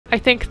I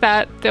think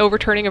that the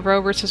overturning of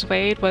Roe versus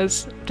Wade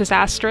was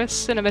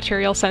disastrous in a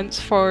material sense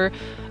for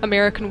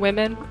American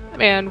women,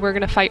 and we're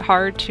going to fight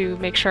hard to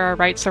make sure our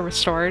rights are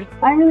restored.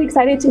 I'm really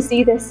excited to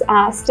see this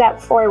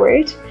step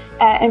forward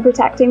in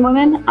protecting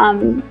women.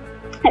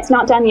 It's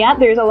not done yet.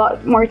 There's a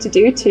lot more to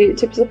do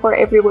to support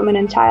every woman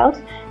and child,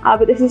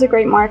 but this is a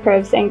great marker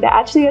of saying that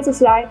actually as a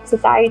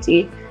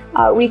society,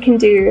 we can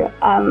do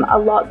a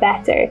lot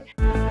better.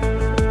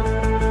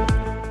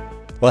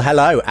 Well,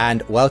 hello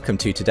and welcome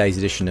to today's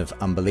edition of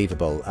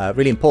Unbelievable. A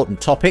really important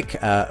topic,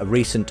 a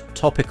recent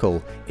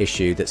topical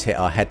issue that's hit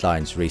our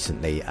headlines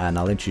recently, and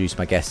I'll introduce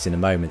my guests in a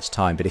moment's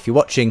time. But if you're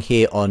watching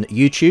here on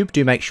YouTube,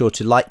 do make sure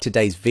to like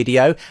today's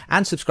video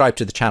and subscribe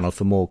to the channel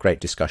for more great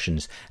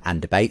discussions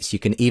and debates. You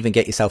can even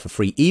get yourself a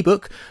free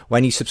ebook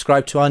when you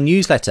subscribe to our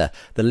newsletter.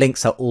 The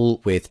links are all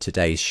with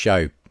today's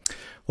show.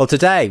 Well,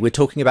 today we're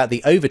talking about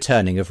the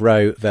overturning of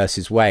Roe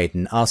versus Wade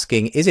and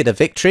asking, is it a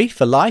victory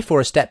for life or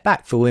a step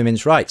back for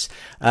women's rights?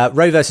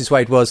 Roe versus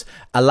Wade was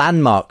a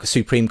landmark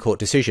Supreme Court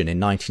decision in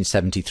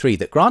 1973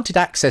 that granted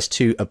access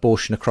to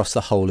abortion across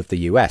the whole of the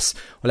US.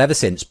 Well, ever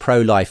since,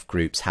 pro-life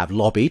groups have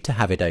lobbied to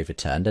have it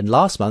overturned, and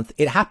last month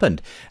it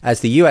happened as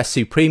the US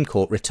Supreme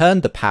Court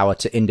returned the power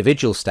to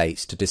individual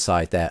states to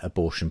decide their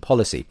abortion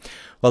policy.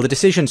 Well, the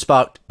decision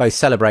sparked both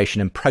celebration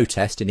and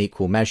protest in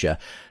equal measure.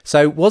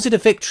 So was it a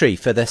victory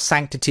for the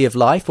sanctity of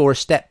life or a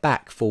step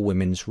back for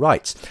women's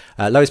rights?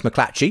 Lois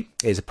McLatchie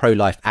is a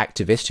pro-life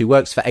activist who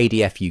works for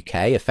ADF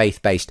UK, a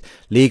faith-based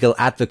legal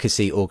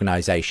advocacy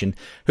organisation,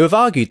 who have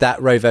argued that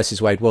Roe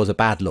versus Wade was a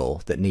bad law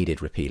that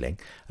needed repealing.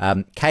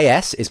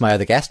 KS is my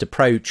other guest, a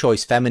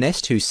pro-choice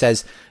feminist who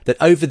says that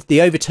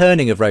the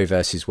overturning of Roe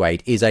versus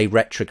Wade is a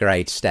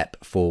retrograde step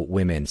for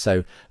women.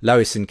 So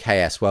Lois and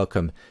KS,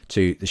 welcome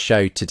to the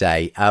show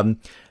today.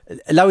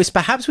 Lois,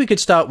 perhaps we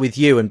could start with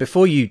you, and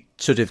before you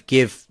sort of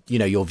give,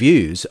 your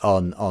views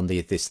on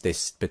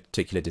this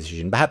particular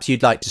decision, perhaps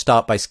you'd like to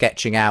start by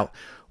sketching out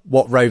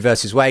what Roe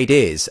versus Wade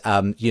is,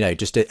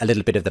 just a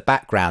little bit of the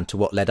background to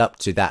what led up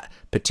to that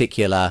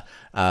particular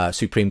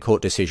Supreme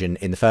Court decision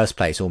in the first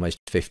place almost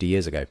 50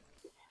 years ago.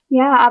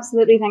 Yeah,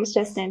 absolutely. Thanks,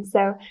 Justin.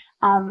 So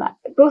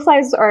both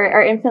lives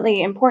are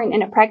infinitely important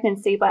in a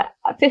pregnancy, but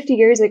 50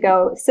 years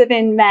ago,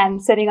 7 men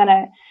sitting on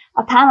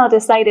a panel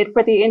decided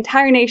for the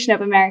entire nation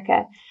of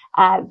America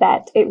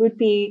that it would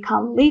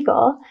become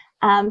legal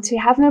to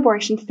have an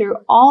abortion through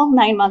all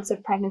 9 months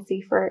of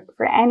pregnancy for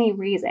any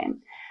reason,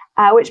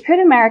 which put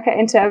America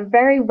into a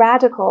very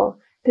radical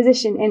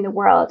position in the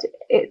world.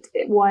 It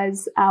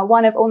was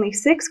one of only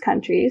 6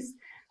 countries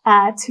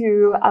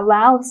to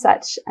allow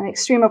such an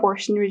extreme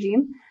abortion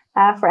regime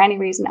for any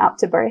reason up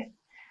to birth.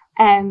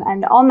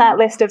 And on that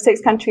list of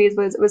 6 countries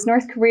was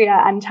North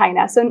Korea and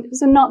China. So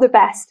not the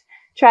best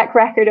track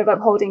record of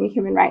upholding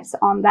human rights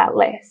on that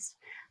list.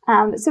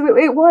 So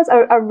it was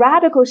a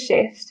radical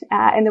shift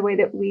in the way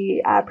that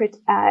we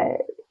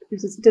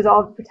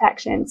dissolved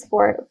protections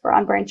for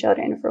unborn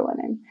children for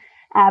women.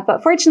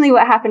 But fortunately,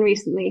 what happened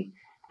recently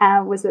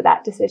was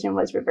that decision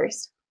was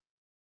reversed.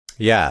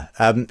 Yeah.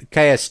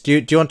 KS,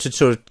 do you want to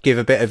sort of give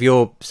a bit of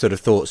your sort of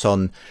thoughts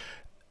on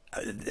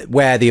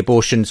where the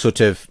abortion sort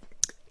of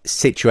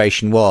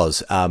situation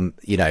was,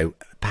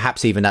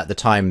 perhaps even at the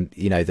time,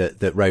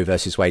 that Roe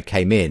versus Wade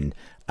came in,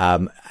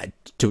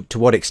 to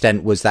what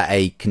extent was that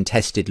a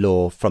contested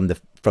law from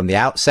the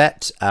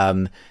outset?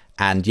 And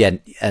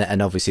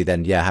obviously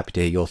then, happy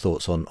to hear your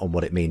thoughts on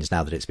what it means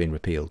now that it's been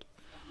repealed.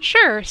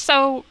 Sure.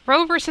 So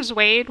Roe versus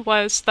Wade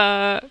was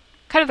the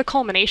kind of the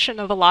culmination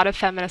of a lot of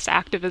feminist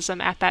activism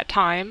at that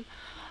time.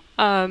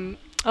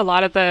 A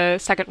lot of the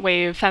second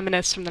wave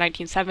feminists from the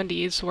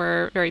 1970s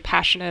were very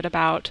passionate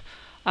about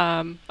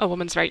a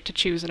woman's right to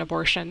choose an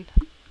abortion.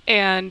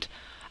 And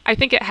I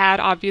think it had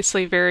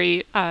obviously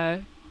very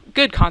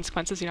good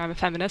consequences. I'm a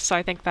feminist, so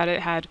I think that it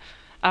had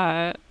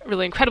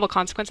really incredible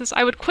consequences.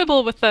 I would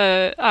quibble with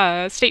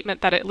the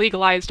statement that it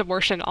legalized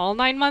abortion all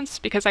 9 months,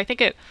 because I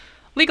think it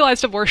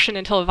legalized abortion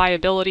until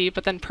viability,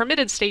 but then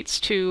permitted states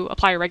to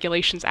apply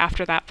regulations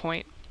after that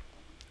point.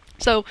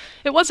 So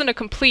it wasn't a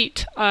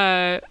complete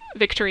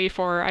victory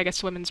for, I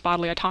guess, women's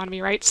bodily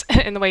autonomy rights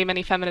in the way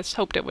many feminists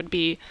hoped it would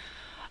be.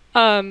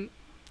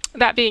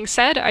 That being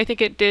said, I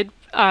think it did,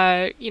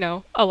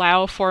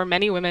 allow for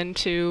many women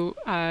to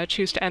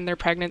choose to end their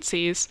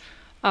pregnancies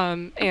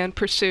and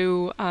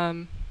pursue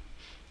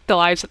the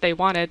lives that they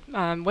wanted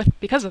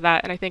because of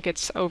that. And I think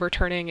its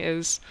overturning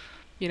is,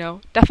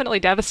 definitely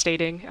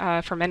devastating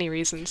for many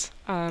reasons.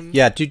 Do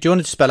you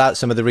want to spell out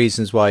some of the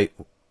reasons why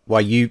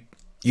you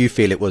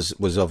feel it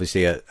was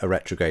obviously a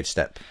retrograde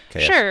step?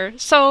 KS? Sure.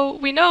 So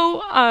we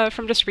know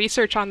from just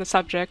research on the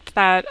subject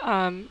that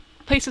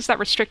places that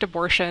restrict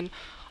abortion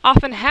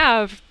often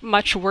have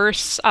much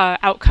worse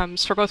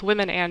outcomes for both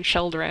women and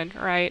children,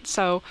 right?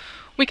 So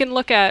we can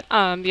look at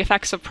the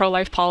effects of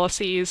pro-life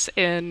policies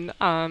in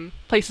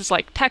places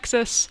like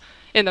Texas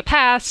in the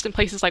past and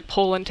places like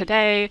Poland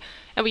today,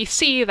 and we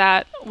see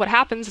that what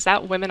happens is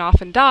that women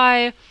often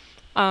die.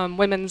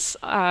 Women's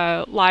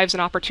lives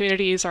and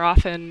opportunities are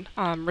often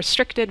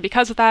restricted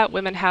because of that.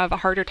 Women have a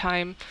harder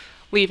time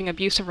leaving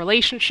abusive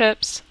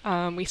relationships.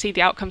 We see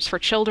the outcomes for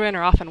children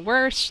are often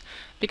worse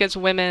because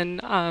women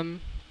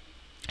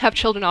have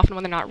children often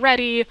when they're not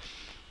ready.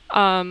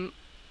 In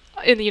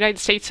the United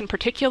States in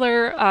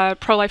particular,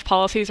 pro-life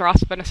policies are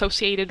often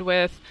associated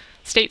with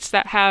states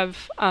that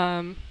have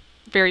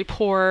very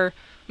poor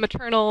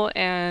maternal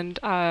and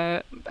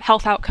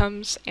health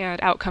outcomes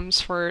and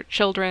outcomes for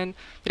children.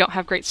 They don't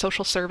have great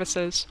social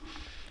services.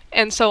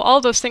 And so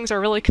all those things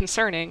are really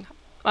concerning.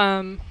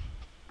 And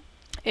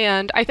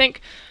I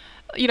think,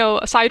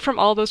 aside from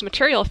all those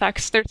material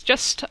effects, there's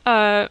just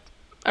a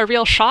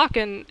real shock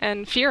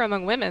and fear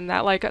among women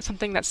that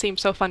something that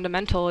seems so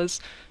fundamental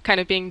is kind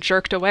of being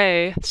jerked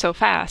away so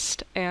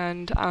fast.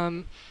 And,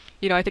 I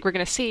think we're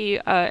going to see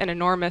an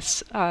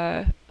enormous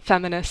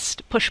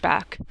feminist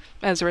pushback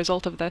as a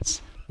result of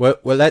this. Well,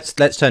 let's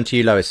turn to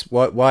you, Lois.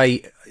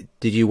 Why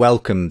did you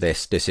welcome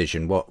this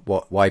decision?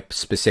 Why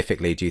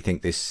specifically do you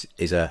think this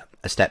is a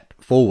step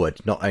forward,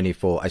 not only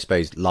for, I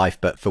suppose, life,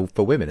 but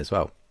for women as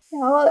well?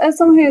 Yeah, well, as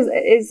someone who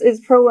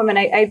is pro-woman,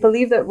 I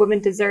believe that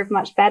women deserve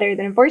much better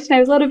than abortion. I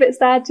was a little bit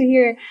sad to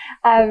hear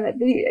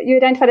you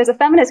identified as a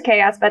feminist,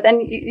 Chaos, but then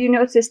you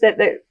noticed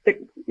that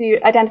you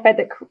identified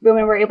that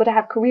women were able to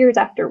have careers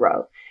after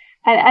Roe.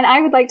 And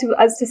I would like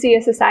us to see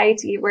a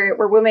society where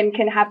women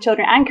can have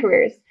children and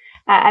careers,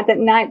 and that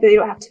now they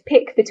don't have to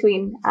pick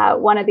between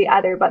one or the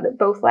other, but that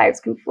both lives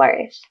can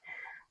flourish.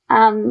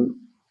 You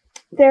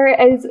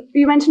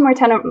mentioned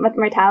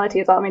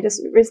mortality as well. Let me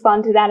just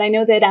respond to that. I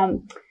know that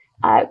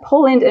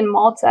Poland and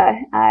Malta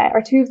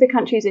are two of the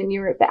countries in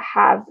Europe that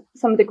have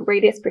some of the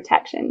greatest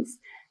protections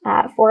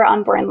for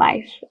unborn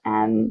life.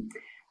 And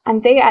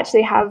they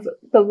actually have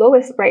the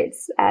lowest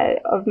rates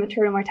of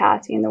maternal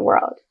mortality in the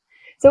world.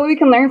 So what we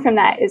can learn from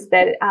that is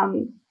that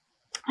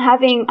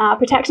having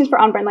protections for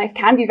unborn life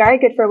can be very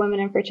good for women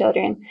and for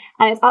children.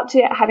 And it's up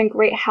to having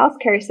great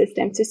healthcare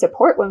systems to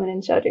support women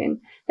and children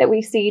that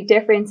we see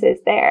differences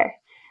there.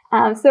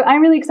 So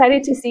I'm really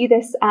excited to see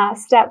this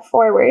step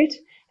forward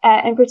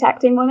in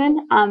protecting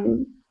women.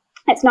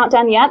 It's not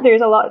done yet.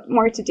 There's a lot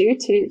more to do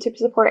to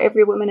support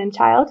every woman and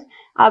child.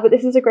 But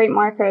this is a great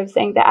marker of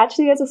saying that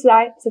actually as a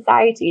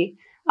society,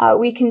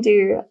 we can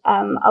do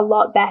a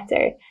lot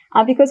better.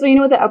 Because we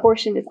know that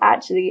abortion is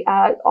actually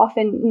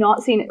often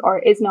not seen or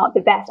is not the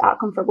best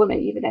outcome for women,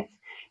 even if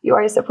you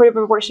are supportive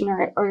of abortion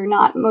or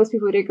not. Most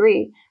people would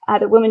agree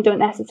that women don't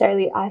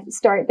necessarily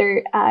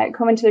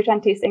come into their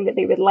 20s saying that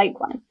they would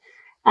like one.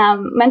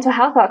 Mental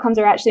health outcomes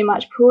are actually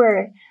much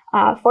poorer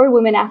for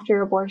women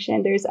after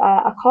abortion. There's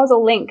a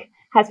causal link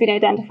has been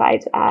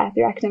identified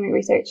through academic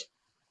research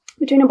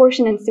between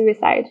abortion and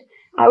suicide,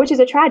 which is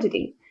a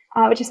tragedy,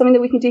 which is something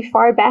that we can do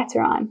far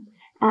better on.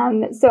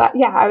 I'm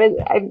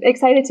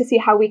excited to see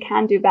how we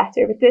can do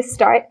better with this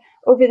start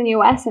over in the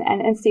US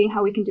and seeing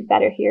how we can do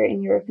better here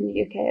in Europe and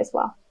the UK as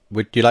well.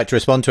 Would you like to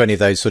respond to any of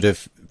those sort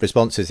of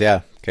responses?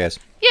 Yeah, Chaos.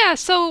 Yeah,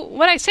 so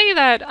when I say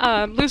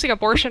that losing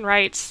abortion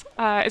rights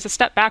is a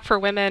step back for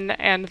women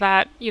and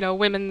that,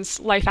 women's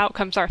life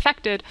outcomes are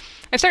affected,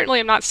 I certainly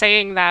am not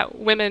saying that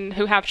women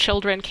who have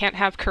children can't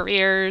have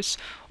careers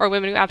or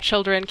women who have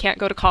children can't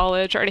go to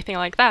college or anything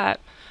like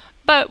that.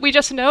 But we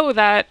just know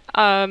that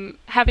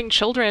having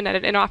children at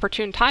an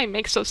inopportune time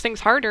makes those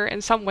things harder,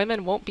 and some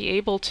women won't be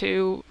able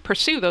to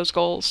pursue those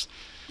goals.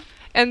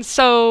 And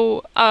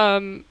so,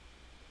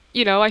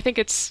 I think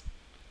it's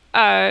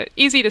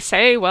easy to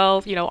say,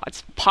 well,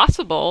 it's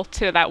possible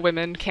that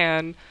women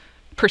can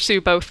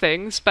pursue both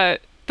things, but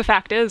the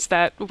fact is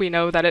that we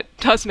know that it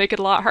does make it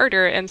a lot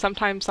harder, and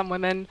sometimes some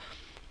women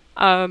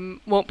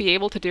won't be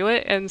able to do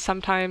it, and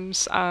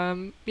sometimes,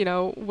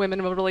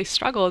 women will really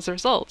struggle as a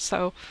result.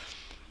 So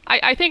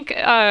I think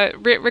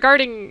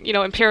regarding,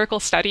 empirical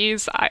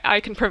studies, I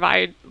can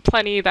provide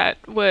plenty that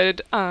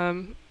would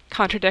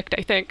contradict,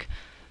 I think,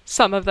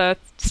 some of the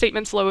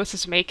statements Lois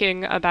is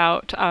making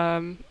about,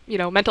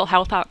 mental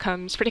health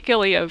outcomes,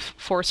 particularly of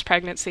forced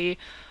pregnancy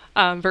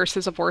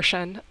versus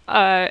abortion.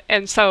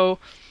 And so,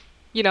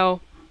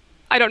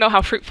 I don't know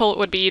how fruitful it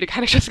would be to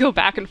kind of just go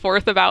back and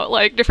forth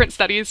about different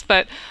studies,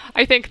 but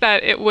I think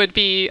that it would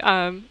be,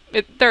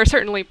 there are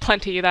certainly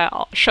plenty that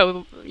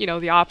show,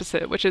 the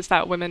opposite, which is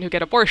that women who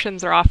get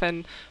abortions are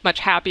often much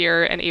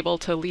happier and able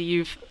to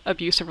leave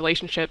abusive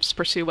relationships,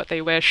 pursue what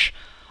they wish,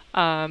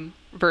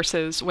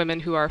 versus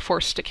women who are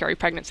forced to carry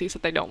pregnancies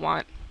that they don't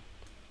want.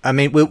 I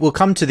mean, we'll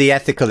come to the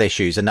ethical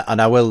issues, and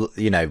I will,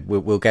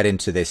 we'll get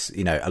into this,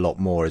 a lot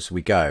more as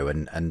we go,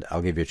 and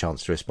I'll give you a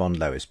chance to respond,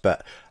 Lois.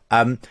 But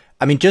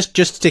I mean, just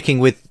sticking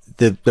with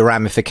the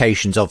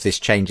ramifications of this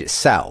change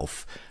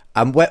itself,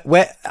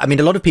 where I mean,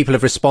 a lot of people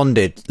have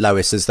responded,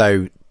 Lois, as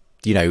though,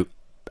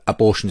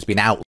 abortion has been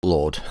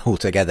outlawed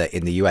altogether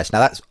in the US. Now,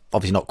 that's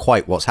obviously not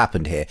quite what's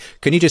happened here.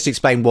 Can you just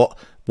explain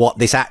what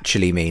this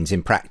actually means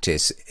in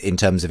practice in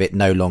terms of it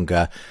no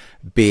longer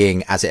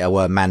being, as it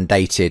were,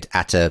 mandated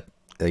at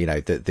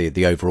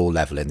the overall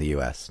level in the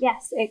US?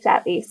 Yes,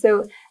 exactly.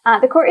 So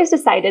the court has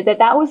decided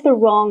that was the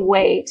wrong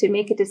way to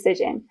make a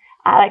decision.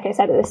 Like I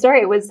said at the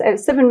start, it was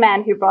 7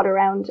 men who brought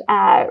around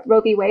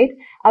Roe v. Wade,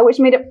 which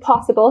made it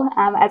possible,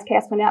 as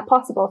Chaos pointed out,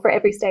 possible for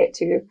every state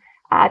to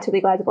to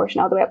legalize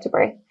abortion all the way up to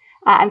birth,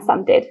 and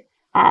some did.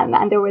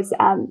 And there was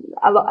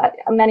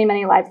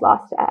many lives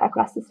lost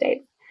across the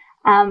states.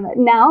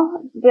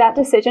 Now that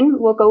decision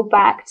will go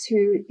back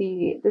to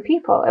the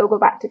people. It will go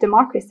back to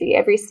democracy.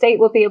 Every state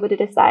will be able to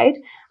decide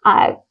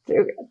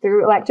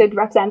through elected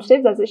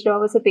representatives, as it should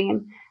always have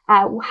been,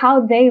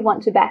 how they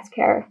want to best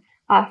care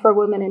for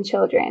women and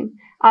children.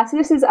 So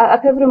this is a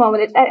pivotal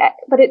moment.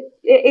 But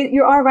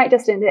you are right,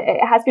 Justin.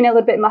 It has been a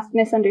little bit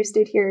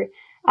misunderstood here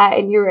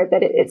in Europe.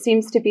 That it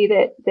seems to be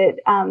that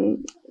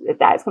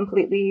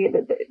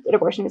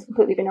abortion has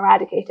completely been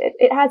eradicated.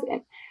 It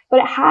hasn't. But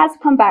it has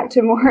come back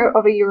to more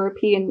of a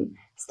European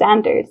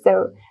standard.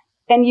 So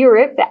in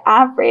Europe, the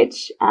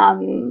average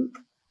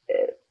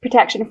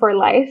protection for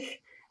life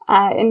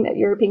in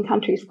European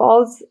countries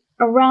falls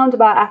around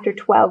about after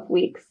 12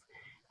 weeks,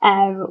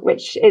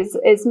 which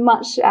is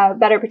much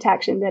better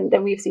protection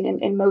than we've seen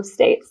in most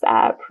states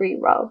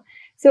pre-Roe.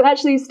 So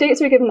actually,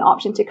 states are given the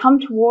option to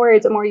come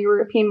towards a more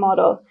European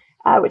model,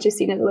 which is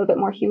seen as a little bit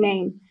more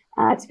humane,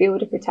 to be able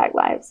to protect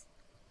lives.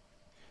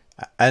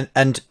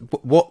 And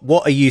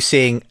what are you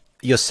seeing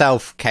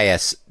yourself,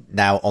 KS,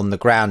 now on the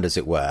ground, as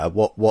it were?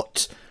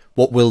 What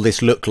will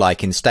this look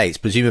like in states?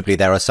 Presumably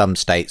there are some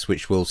states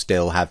which will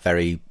still have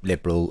very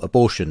liberal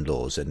abortion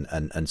laws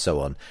and so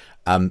on.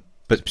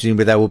 But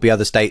presumably there will be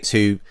other states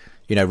who,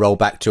 roll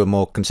back to a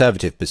more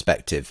conservative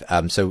perspective.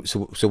 So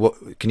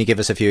what can you give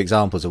us a few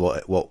examples of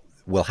what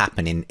will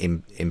happen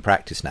in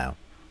practice now?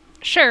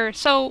 Sure.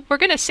 So we're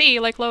going to see,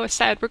 like Lois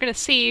said, we're going to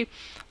see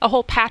a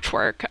whole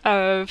patchwork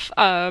of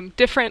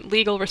different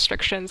legal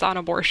restrictions on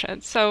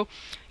abortion. So,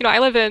 I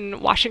live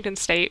in Washington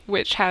State,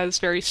 which has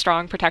very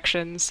strong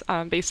protections.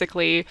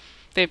 Basically,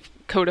 they've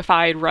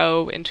codified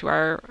Roe into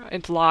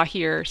law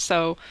here.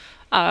 So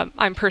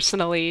I'm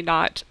personally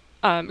not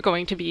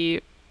going to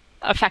be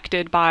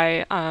affected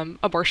by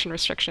abortion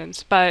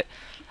restrictions. But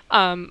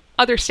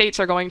other states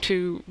are going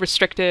to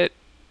restrict it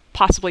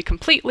possibly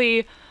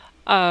completely.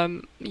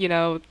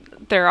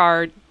 There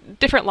are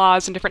different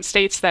laws in different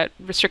states that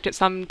restrict it,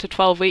 some to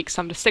 12 weeks,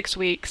 some to 6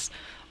 weeks,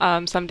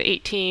 some to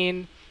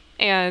 18.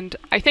 And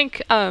I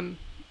think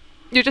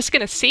you're just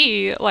going to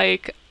see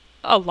like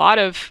a lot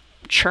of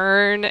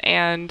churn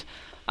and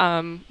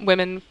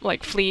women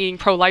like fleeing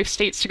pro-life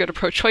states to go to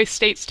pro-choice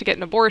states to get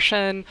an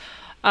abortion.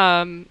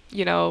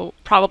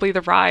 Probably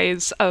the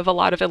rise of a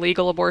lot of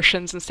illegal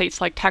abortions in states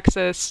like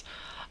Texas,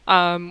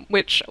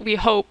 which we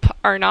hope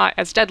are not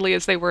as deadly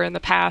as they were in the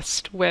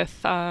past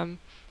with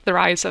the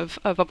rise of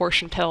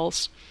abortion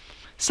pills.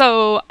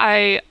 So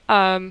it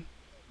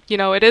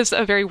is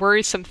a very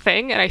worrisome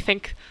thing, and I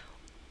think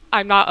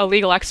I'm not a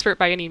legal expert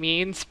by any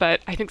means, but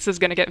I think this is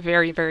going to get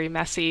very, very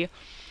messy.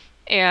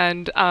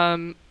 And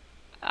I'm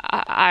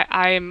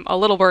a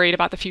little worried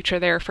about the future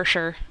there for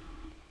sure.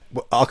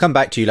 Well, I'll come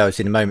back to you,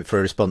 Lois, in a moment for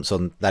a response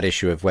on that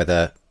issue of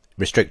whether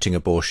restricting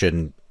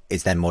abortion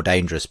is then more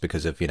dangerous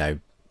because of,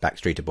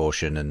 backstreet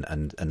abortion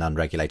and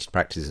unregulated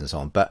practices and so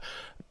on. But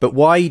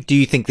why do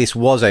you think this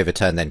was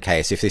overturned then,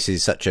 KS? If this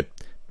is such a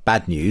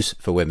bad news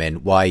for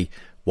women, why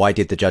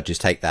did the judges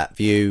take that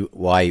view?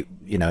 Why,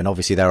 and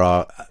obviously there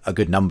are a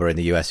good number in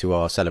the US who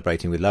are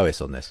celebrating with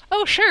Lois on this.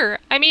 Oh, sure.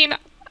 I mean,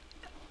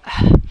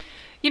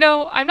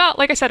 I'm not,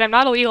 like I said, I'm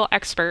not a legal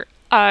expert.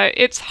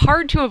 It's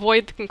hard to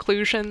avoid the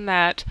conclusion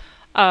that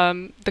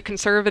the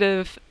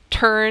conservative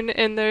turn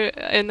in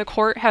the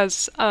court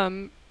has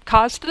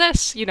caused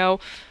this.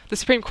 The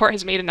Supreme Court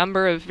has made a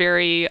number of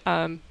very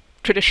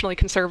traditionally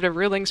conservative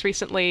rulings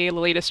recently. The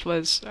latest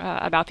was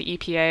about the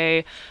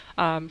EPA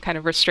kind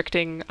of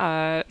restricting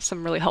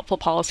some really helpful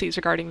policies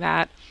regarding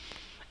that.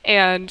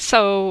 And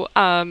so,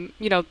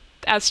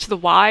 as to the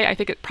why, I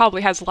think it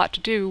probably has a lot to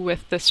do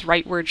with this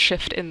rightward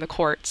shift in the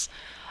courts.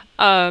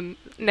 That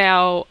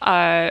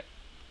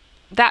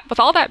with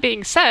all that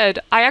being said,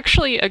 I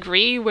actually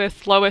agree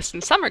with Lois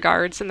in some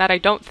regards in that I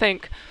don't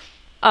think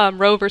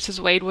Roe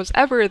versus Wade was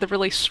ever the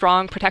really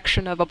strong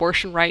protection of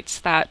abortion rights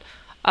that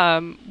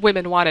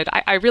women wanted.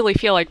 I really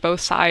feel like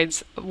both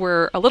sides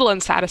were a little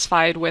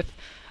unsatisfied with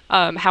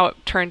how it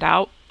turned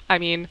out. I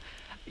mean,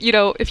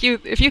 if you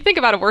think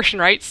about abortion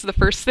rights, the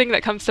first thing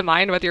that comes to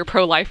mind, whether you're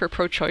pro-life or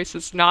pro-choice,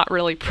 is not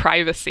really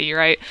privacy,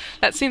 right?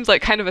 That seems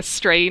like kind of a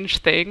strange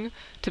thing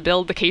to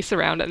build the case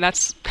around, and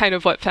that's kind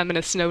of what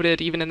feminists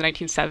noted even in the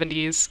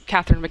 1970s.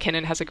 Catherine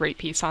McKinnon has a great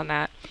piece on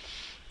that.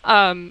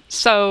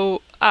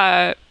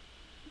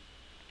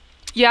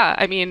 Yeah,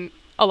 I mean,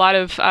 a lot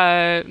of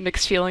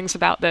mixed feelings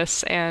about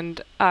this,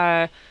 and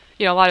a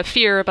lot of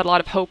fear, but a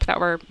lot of hope that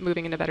we're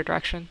moving in a better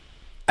direction.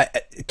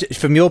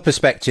 From your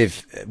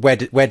perspective, where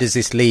does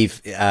this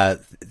leave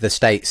the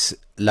states,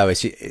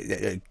 Lois?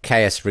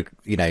 KS,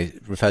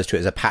 refers to it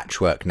as a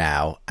patchwork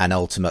now, and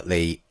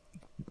ultimately,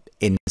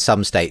 in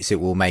some states, it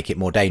will make it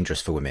more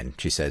dangerous for women.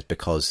 She says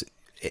because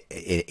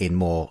in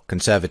more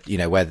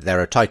conservative, where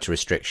there are tighter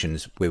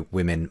restrictions,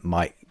 women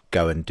might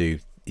go and do,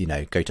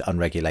 go to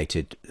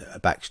unregulated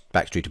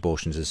backstreet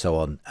abortions and so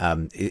on.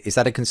 Is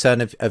that a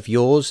concern of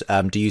yours?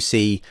 Do you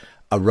see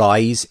a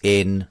rise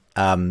in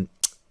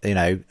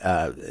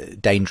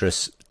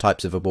dangerous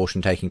types of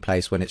abortion taking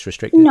place when it's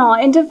restricted? No,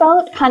 in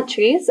developed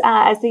countries,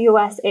 as the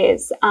US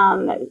is,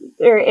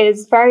 there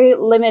is very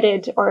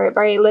limited or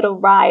very little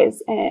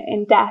rise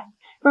in death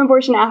from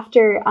abortion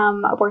after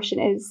abortion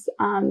is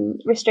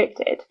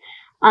restricted.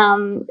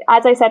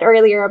 As I said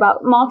earlier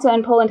about Malta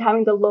and Poland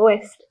having the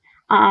lowest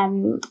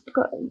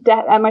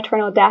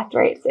maternal death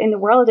rates in the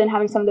world and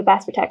having some of the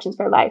best protections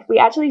for life, we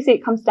actually see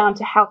it comes down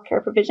to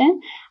healthcare provision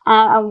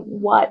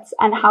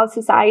and how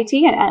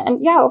society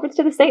and over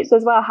to the states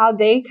as well, how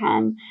they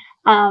can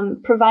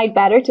provide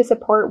better to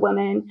support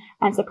women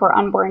and support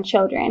unborn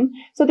children.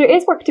 So there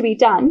is work to be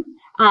done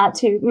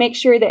to make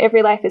sure that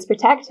every life is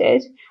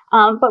protected,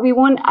 but we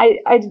won't.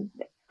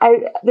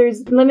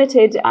 There's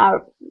limited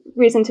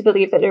reason to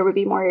believe that there would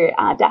be more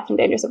death from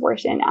dangerous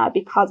abortion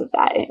because of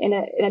that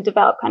in a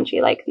developed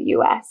country like the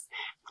US.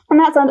 And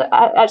that's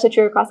actually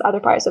true across other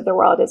parts of the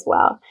world as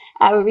well.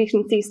 We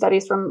can see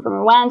studies from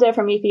Rwanda,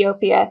 from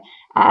Ethiopia,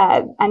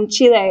 and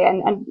Chile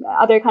and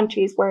other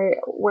countries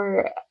where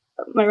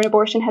when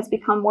abortion has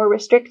become more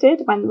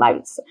restricted, when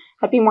lives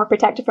have been more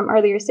protected from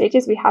earlier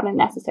stages, we haven't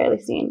necessarily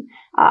seen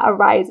a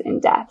rise in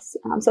deaths.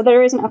 So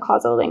there isn't a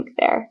causal link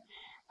there.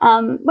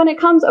 When it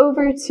comes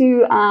over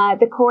to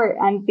the court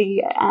and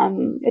the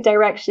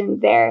direction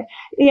there,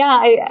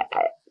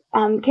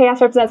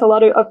 KS represents a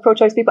lot of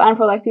pro-choice people and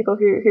pro-life people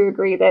who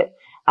agree that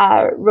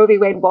Roe v.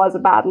 Wade was a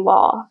bad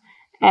law.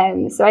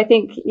 So I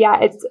think,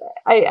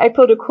 I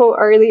pulled a quote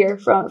earlier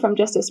from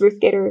Justice Ruth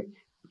Bader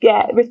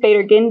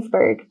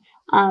Ginsburg,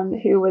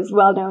 who was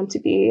well known to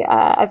be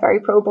a very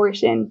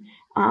pro-abortion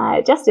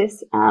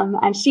justice.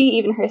 And she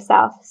even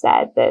herself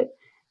said that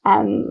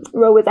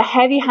Roe was a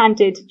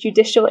heavy-handed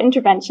judicial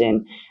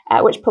intervention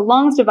which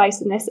prolongs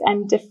divisiveness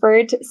and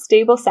deferred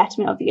stable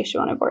settlement of the issue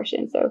on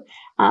abortion. So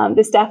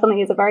this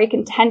definitely is a very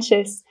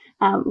contentious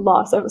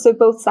law. So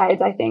both sides,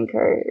 I think,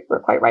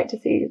 were quite right to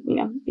see,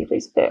 be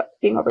pleased with it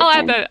being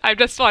overturned. I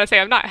just want to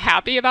say I'm not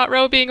happy about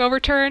Roe being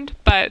overturned,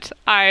 but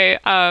I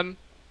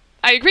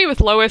agree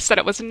with Lois that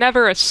it was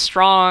never as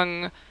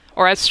strong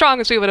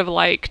as we would have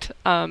liked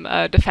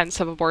a defense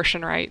of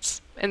abortion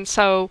rights. And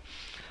so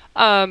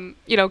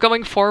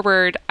going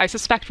forward, I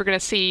suspect we're going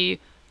to see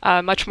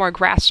much more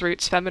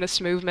grassroots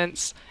feminist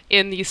movements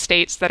in these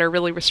states that are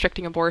really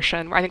restricting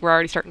abortion. I think we're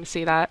already starting to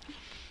see that.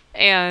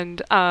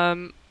 And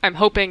I'm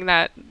hoping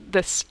that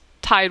this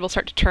tide will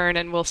start to turn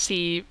and we'll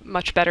see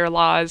much better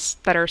laws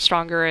that are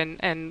stronger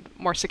and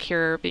more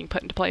secure being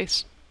put into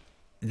place.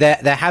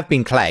 There have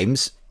been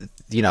claims,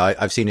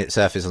 I've seen it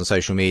surface on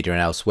social media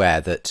and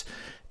elsewhere, that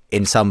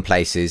in some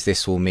places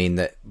this will mean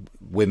that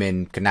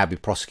women can now be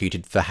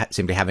prosecuted for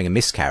simply having a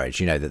miscarriage.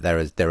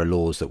 That there are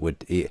laws that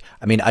would.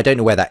 I don't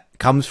know where that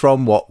comes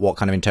from. What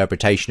kind of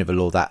interpretation of a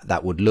law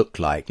that would look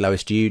like.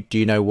 Lois, do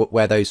you know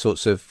where those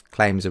sorts of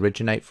claims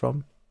originate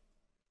from?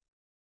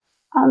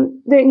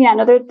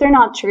 They're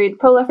not true.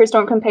 Pro-lifers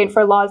don't campaign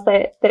for laws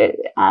that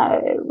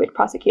would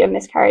prosecute a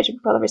miscarriage.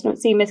 Pro-lifers don't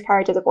see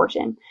miscarriage as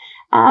abortion.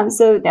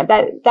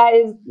 That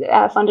is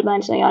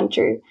fundamentally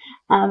untrue.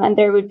 And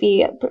there would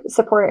be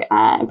support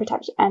and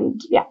protection,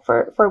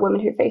 for women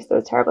who face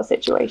those terrible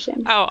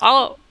situations.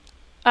 Oh,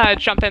 I'll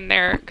jump in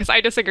there because I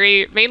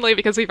disagree, mainly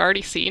because we've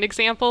already seen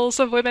examples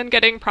of women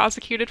getting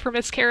prosecuted for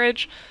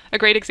miscarriage. A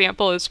great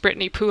example is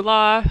Brittany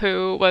Pulaw,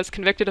 who was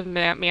convicted of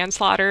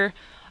manslaughter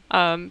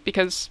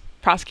because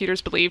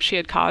prosecutors believed she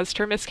had caused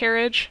her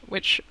miscarriage,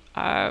 which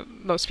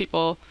most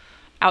people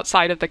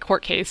outside of the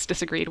court case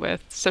disagreed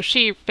with. So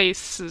she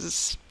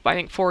faces, I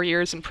think, 4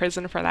 years in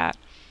prison for that.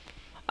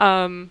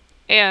 I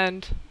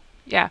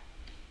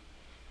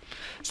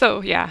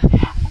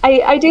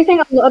do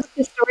think a lot of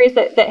the stories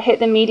that hit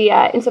the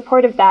media in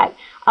support of that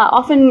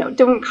often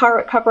don't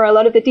cover a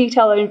lot of the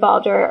detail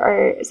involved,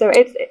 or so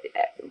it's,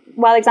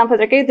 while examples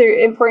are good, they're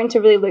important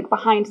to really look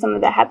behind some of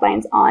the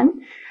headlines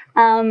on.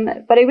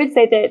 But I would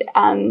say that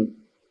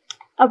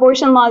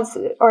abortion laws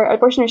or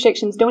abortion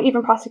restrictions don't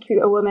even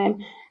prosecute a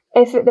woman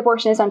if the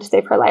abortion is done to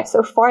save her life.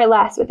 So far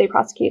less would they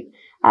prosecute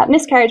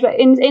miscarriage. But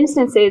in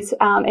instances,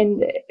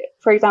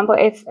 for example,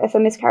 if a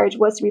miscarriage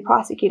was to be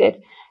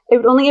prosecuted, it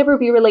would only ever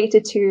be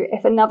related to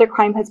if another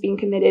crime has been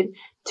committed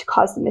to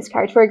cause the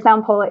miscarriage. For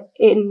example,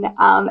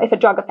 if a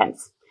drug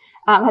offense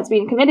has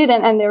been committed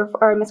and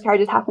therefore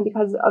miscarriages happen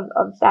because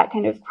of that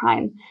kind of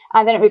crime,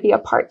 then it would be a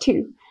part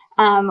two.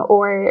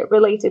 Or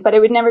related, but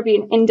it would never be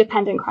an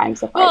independent crime.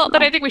 Well,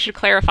 but I think we should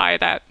clarify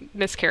that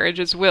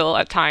miscarriages will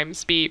at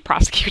times be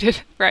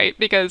prosecuted, right?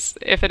 Because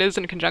if it is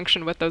in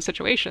conjunction with those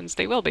situations,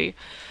 they will be.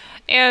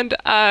 And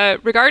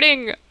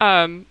regarding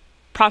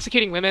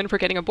prosecuting women for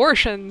getting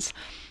abortions,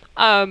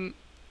 I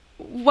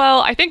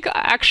think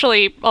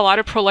actually a lot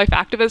of pro-life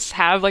activists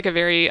have like a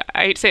very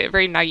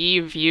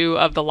naive view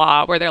of the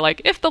law, where they're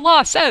like, if the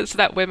law says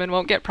that women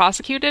won't get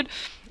prosecuted,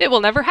 it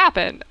will never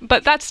happen.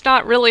 But that's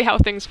not really how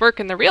things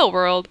work in the real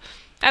world.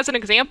 As an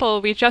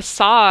example, we just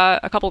saw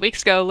a couple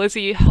weeks ago,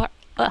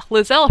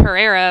 Lizelle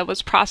Herrera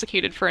was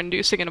prosecuted for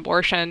inducing an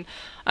abortion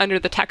under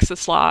the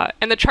Texas law,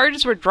 and the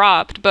charges were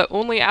dropped, but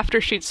only after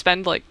she'd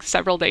spent like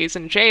several days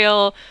in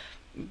jail,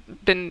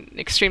 been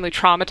extremely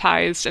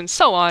traumatized and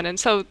so on. And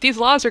so these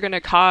laws are going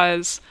to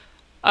cause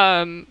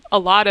a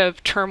lot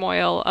of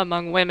turmoil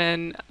among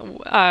women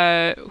who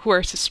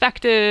are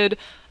suspected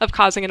of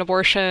causing an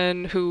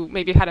abortion, who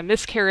maybe have had a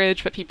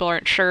miscarriage, but people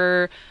aren't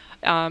sure.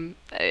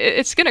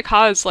 It's going to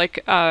cause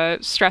like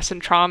stress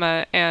and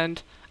trauma,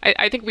 and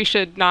I think we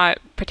should not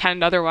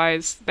pretend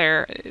otherwise.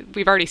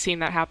 We've already seen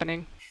that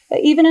happening.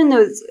 Even in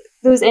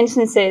those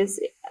instances,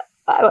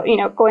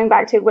 going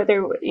back to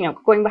whether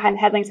going behind the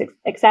headlines,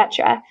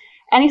 etc.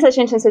 Any such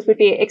instances would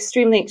be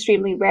extremely,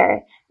 extremely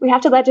rare. We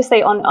have to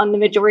legislate on the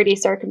majority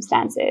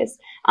circumstances.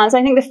 So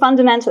I think the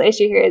fundamental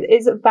issue here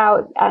is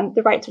about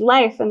the right to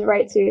life and the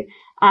right to,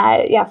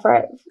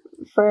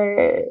 for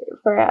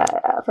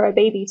a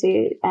baby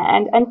to,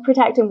 and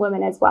protecting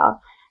women as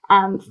well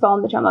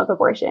from the trauma of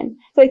abortion.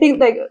 So I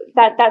think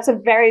that's a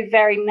very,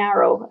 very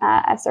narrow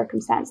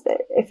circumstance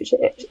that if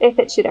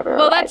it should ever arise.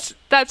 Well,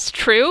 that's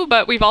true,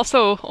 but we've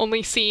also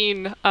only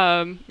seen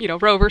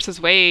Roe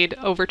versus Wade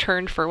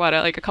overturned for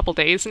a couple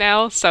days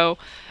now. So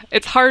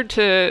it's hard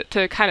to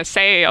kind of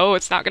say, oh,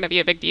 it's not going to be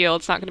a big deal,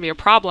 it's not going to be a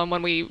problem,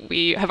 when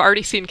we have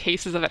already seen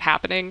cases of it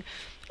happening.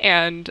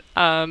 And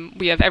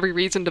we have every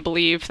reason to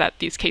believe that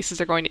these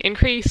cases are going to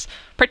increase,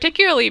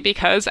 particularly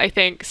because I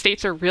think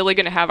states are really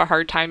going to have a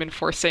hard time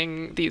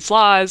enforcing these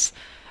laws.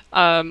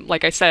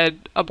 Like I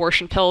said,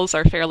 abortion pills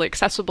are fairly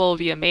accessible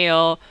via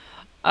mail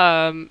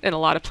in a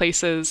lot of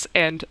places.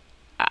 And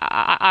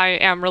I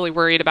am really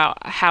worried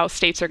about how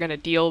states are going to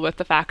deal with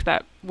the fact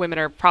that women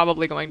are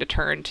probably going to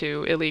turn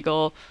to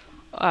illegal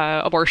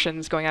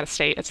abortions, going out of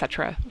state,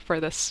 etc. for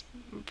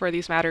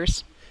these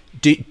matters.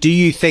 Do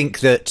you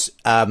think that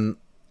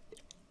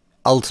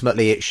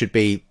ultimately it should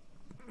be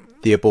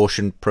the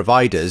abortion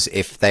providers,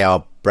 if they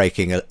are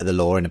breaking the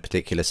law in a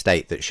particular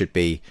state, that should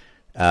be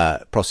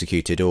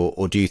prosecuted,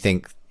 or do you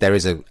think there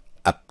is a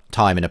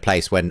time and a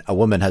place when a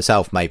woman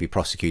herself may be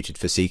prosecuted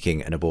for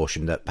seeking an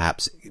abortion that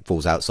perhaps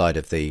falls outside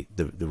of the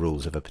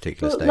rules of a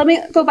particular state? Let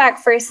me go back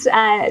first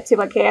to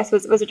what KS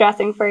was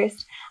addressing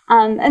first,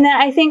 and then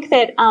I think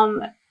that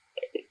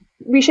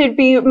we should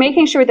be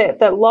making sure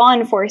that law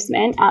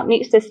enforcement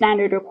meets the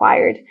standard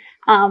required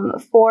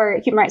for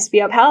human rights to be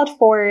upheld,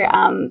 for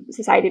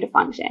society to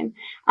function.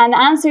 And the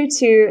answer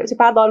to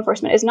bad law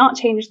enforcement is not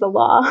change the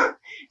law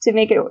to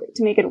make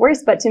it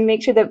worse, but to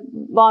make sure that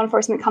law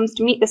enforcement comes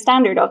to meet the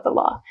standard of the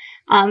law.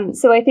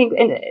 So I think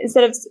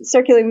instead of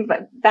circulating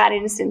bad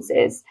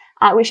instances,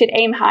 we should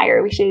aim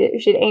higher. We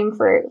should aim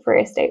for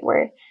a state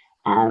where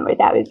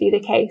that would be the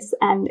case.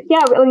 And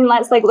yeah, I mean,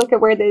 let's look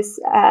at where this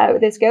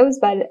goes,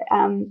 but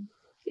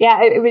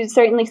it would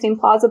certainly seem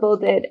plausible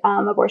that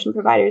abortion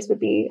providers would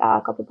be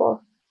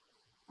culpable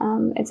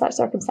in such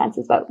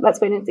circumstances. But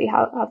let's wait and see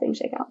how things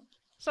shake out.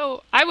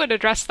 So I would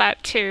address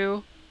that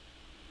too,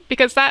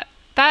 because that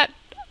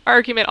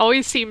argument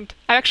always seemed.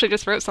 I actually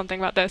just wrote something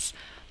about this.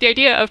 The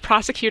idea of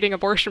prosecuting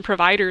abortion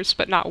providers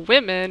but not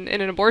women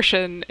in an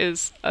abortion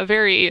is a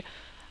very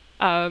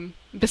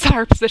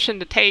bizarre position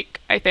to take,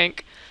 I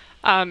think.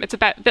 It's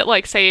a bit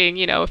like saying,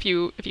 if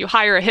you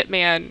hire a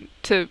hitman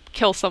to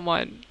kill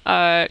someone,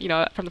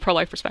 from the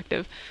pro-life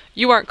perspective,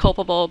 you aren't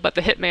culpable, but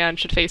the hitman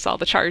should face all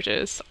the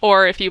charges.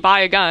 Or if you buy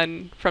a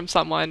gun from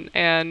someone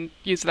and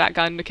use that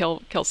gun to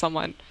kill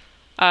someone,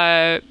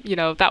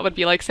 that would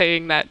be like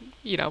saying that,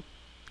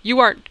 you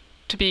aren't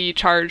to be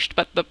charged,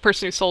 but the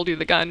person who sold you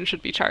the gun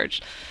should be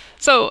charged.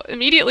 So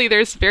immediately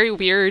there's very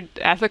weird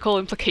ethical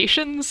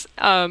implications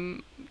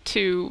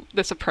to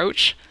this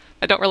approach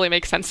that don't really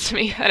make sense to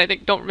me, and I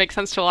think don't make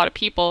sense to a lot of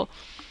people,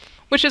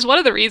 which is one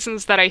of the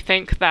reasons that I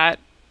think that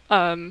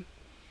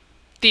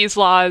these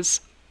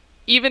laws,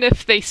 even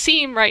if they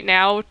seem right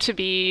now to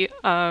be,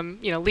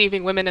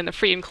 leaving women in the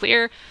free and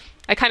clear,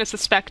 I kind of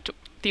suspect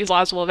these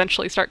laws will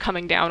eventually start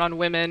coming down on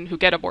women who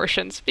get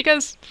abortions,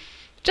 because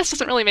it just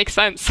doesn't really make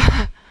sense.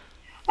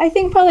 I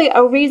think probably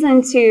a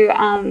reason to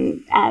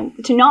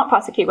not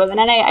prosecute women,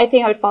 and I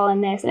think I would fall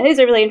in this, and it is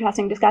a really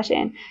interesting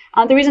discussion.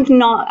 The reason to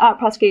not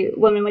prosecute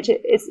women, which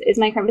is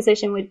my current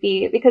position, would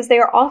be because they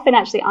are often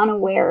actually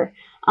unaware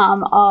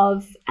of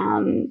all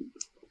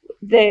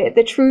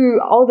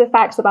the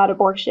facts about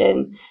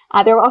abortion.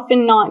 They're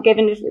often not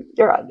given.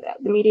 The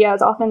media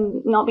is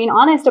often not being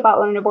honest about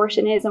what an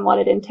abortion is and what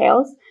it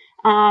entails.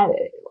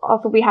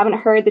 Often we haven't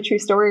heard the true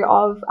story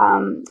of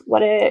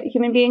what a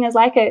human being is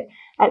like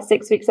at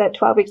 6 weeks, at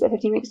 12 weeks, at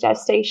 15 weeks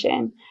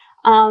gestation.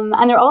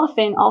 And they're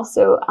often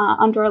also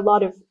under a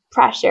lot of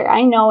pressure.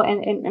 I know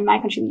in my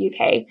country, the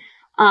UK,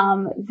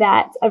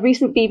 that a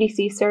recent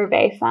BBC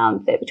survey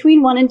found that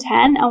between 1 in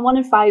 10 and 1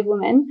 in 5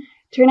 women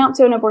turn up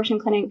to an abortion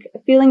clinic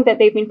feeling that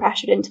they've been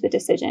pressured into the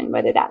decision,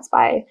 whether that's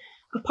by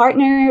a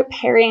partner,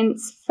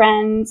 parents,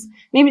 friends,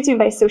 maybe it's even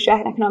by social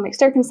and economic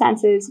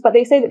circumstances, but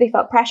they say that they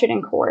felt pressured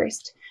and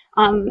coerced.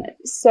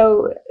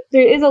 So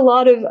there is a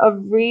lot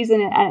of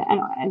reason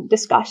and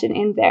discussion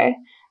in there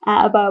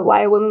about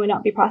why a woman would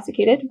not be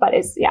prosecuted, but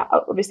it's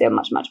obviously a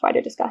much, much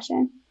wider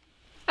discussion.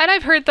 And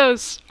I've heard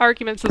those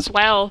arguments as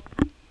well,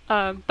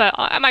 but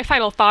my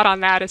final thought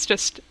on that is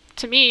just,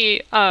 to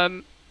me,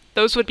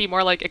 those would be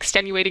more like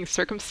extenuating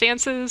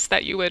circumstances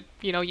that you would,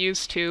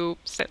 use to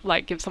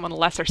like give someone a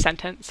lesser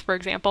sentence, for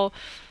example.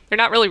 They're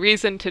not really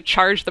reason to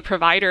charge the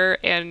provider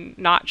and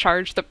not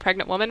charge the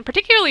pregnant woman,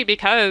 particularly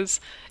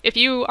because if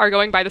you are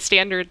going by the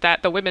standard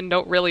that the women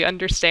don't really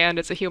understand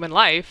it's a human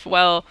life,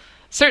 well,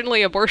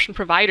 certainly abortion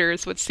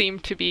providers would seem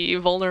to be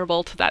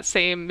vulnerable to that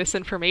same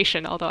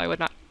misinformation, although I would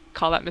not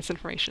call that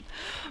misinformation.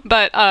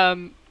 But,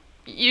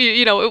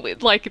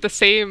 like the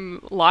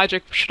same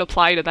logic should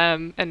apply to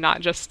them and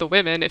not just the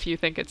women if you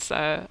think it's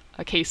a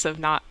case of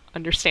not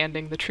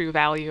understanding the true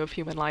value of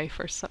human life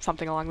or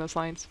something along those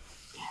lines.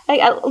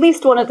 At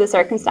least one of the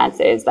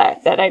circumstances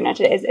that I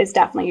mentioned is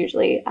definitely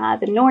usually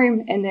the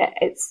norm, in that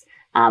it's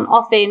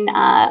often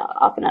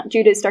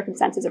due to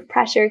circumstances of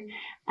pressure,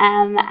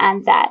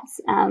 and that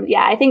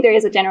I think there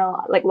is a general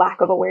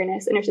lack of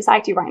awareness in our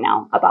society right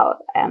now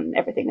about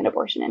everything that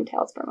abortion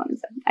entails for women.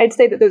 So I'd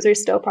say that those are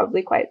still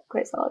probably quite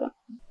solid.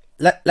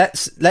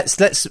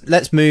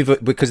 Let's move,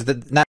 because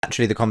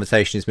naturally the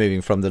conversation is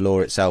moving from the law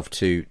itself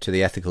to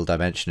the ethical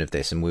dimension of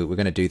this, and we're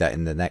going to do that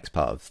in the next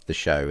part of the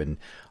show. And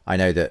I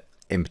know that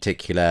in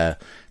particular,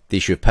 the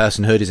issue of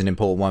personhood is an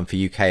important one for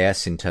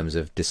UKS in terms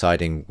of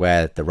deciding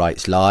where the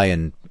rights lie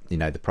and,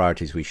 the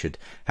priorities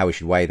how we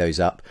should weigh those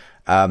up.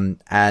 And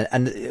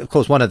of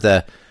course, one of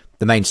the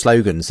main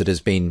slogans that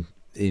has been,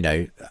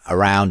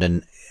 around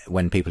and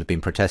when people have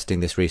been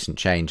protesting this recent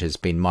change has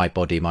been "My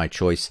body, my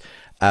choice."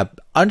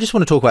 I just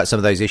want to talk about some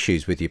of those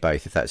issues with you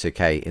both, if that's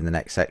okay, in the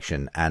next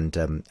section, and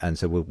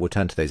so we'll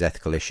turn to those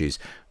ethical issues.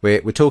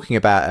 We're talking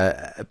about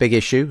a big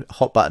issue, a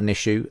hot button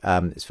issue.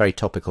 It's very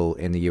topical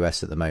in the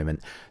US at the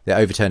moment, the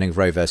overturning of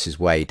Roe versus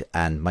Wade.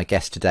 And my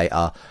guests today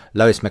are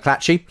Lois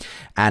McLatchie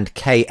and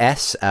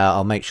KS.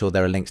 I'll make sure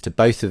there are links to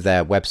both of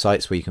their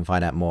websites where you can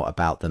find out more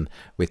about them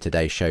with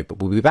today's show. But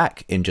we'll be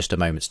back in just a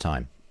moment's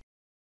time.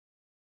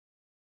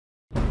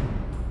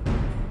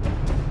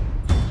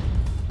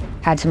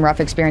 Had some rough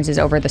experiences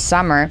over the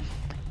summer,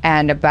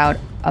 and about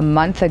a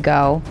month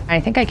ago, and I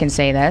think I can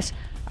say this,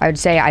 I would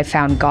say I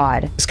found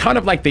God. It's kind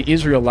of like the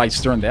Israelites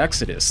during the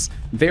Exodus.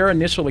 Their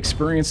initial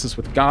experiences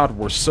with God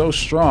were so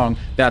strong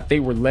that they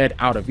were led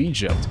out of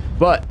Egypt,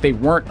 but they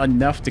weren't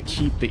enough to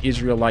keep the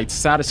Israelites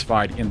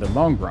satisfied in the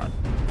long run.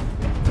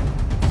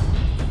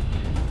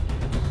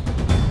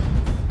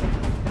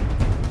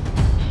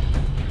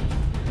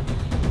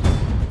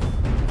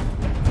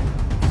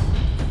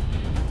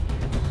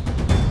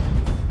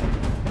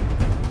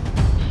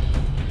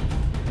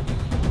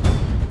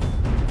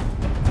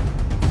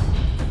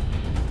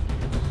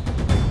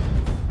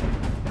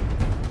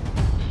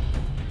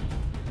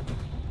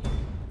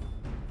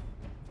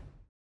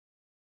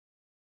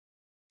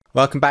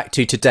 Welcome back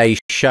to today's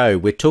show.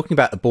 We're talking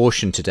about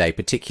abortion today,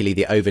 particularly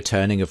the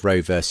overturning of Roe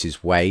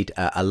versus Wade.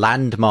 A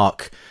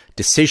landmark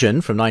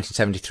decision from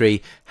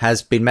 1973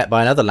 has been met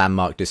by another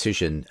landmark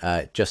decision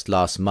just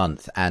last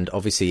month. And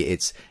obviously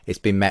it's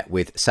been met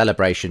with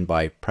celebration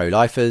by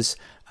pro-lifers,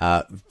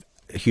 a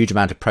huge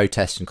amount of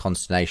protest and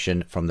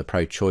consternation from the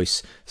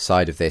pro-choice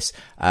side of this.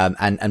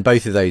 And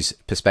both of those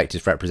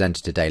perspectives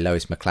represented today.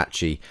 Lois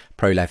McLatchie,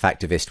 pro-life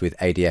activist with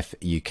ADF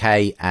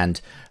UK,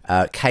 and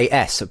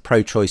KS, a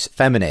pro-choice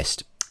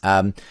feminist.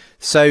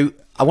 So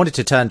I wanted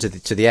to turn to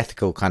the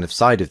ethical kind of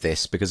side of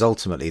this, because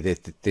ultimately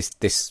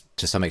this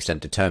to some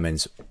extent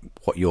determines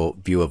what your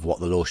view of what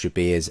the law should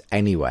be is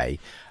anyway.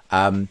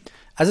 As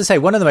I say,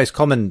 one of the most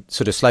common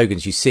sort of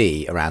slogans you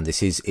see around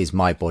this is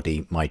 "My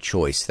body, my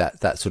choice."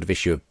 That sort of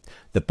issue of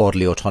the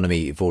bodily autonomy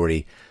you've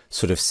already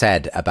sort of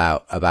said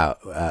about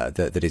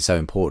that is so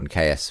important,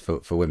 KS,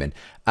 for women.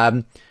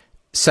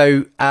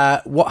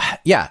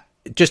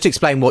 Just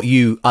explain what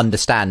you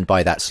understand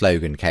by that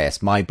slogan,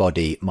 KS, "My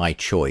body, my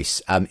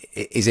choice."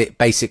 Is it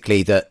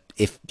basically that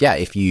if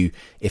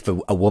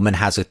a woman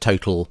has a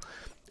total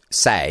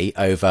say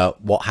over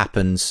what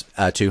happens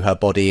to her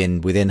body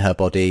and within her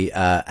body,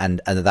 and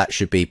that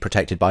should be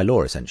protected by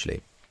law,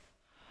 essentially?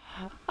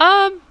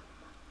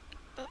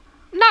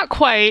 Not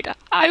quite.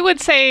 I would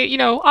say,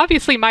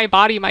 obviously my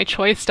body, my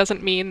choice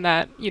doesn't mean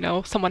that,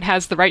 someone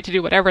has the right to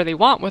do whatever they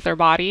want with their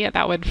body.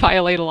 That would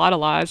violate a lot of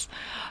laws.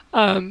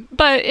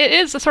 But it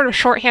is a sort of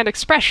shorthand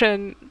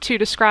expression to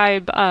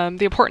describe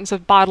the importance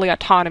of bodily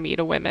autonomy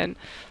to women.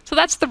 So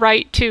that's the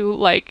right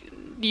to,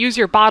 use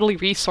your bodily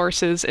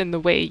resources in the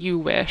way you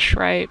wish,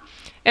 right?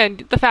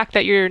 And the fact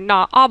that you're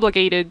not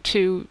obligated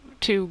to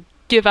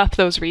give up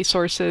those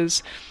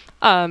resources,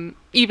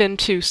 even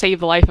to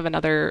save the life of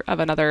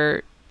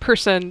another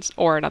person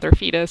or another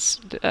fetus,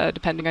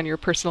 depending on your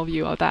personal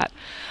view of that.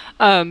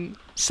 I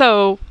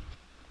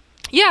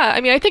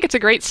think it's a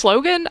great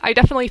slogan. I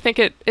definitely think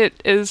it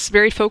is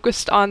very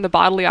focused on the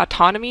bodily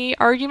autonomy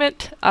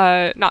argument,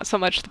 not so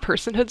much the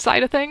personhood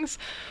side of things,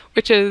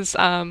 which is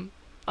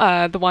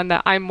the one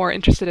that I'm more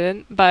interested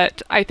in.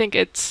 But I think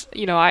it's,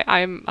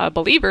 I'm a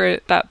believer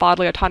that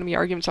bodily autonomy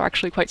arguments are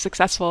actually quite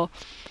successful.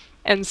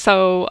 And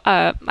so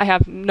I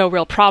have no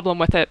real problem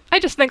with it. I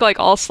just think, like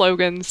all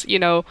slogans,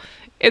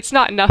 it's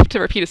not enough to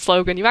repeat a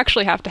slogan. You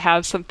actually have to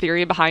have some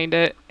theory behind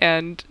it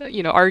and,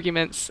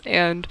 arguments.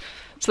 And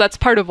so that's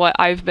part of what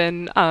I've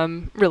been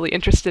really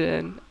interested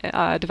in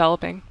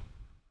developing.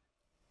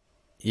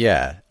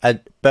 Yeah,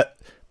 but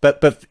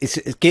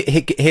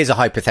here's a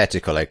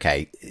hypothetical.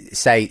 Okay,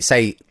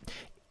 say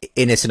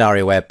in a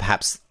scenario where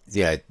perhaps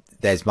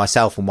there's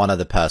myself and one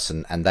other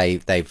person, and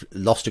they've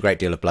lost a great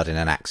deal of blood in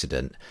an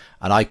accident,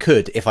 and I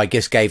could, if I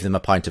just gave them a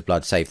pint of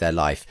blood, save their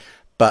life,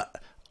 but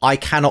I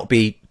cannot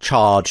be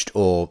charged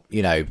or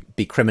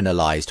be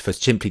criminalized for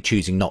simply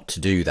choosing not to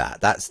do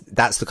that.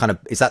 That's the kind of,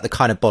 is that the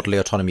kind of bodily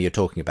autonomy you're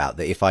talking about?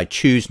 That if I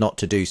choose not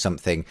to do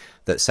something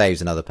that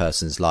saves another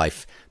person's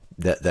life,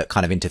 that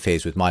kind of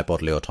interferes with my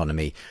bodily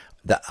autonomy,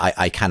 that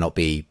I cannot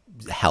be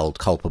held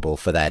culpable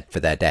for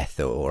their death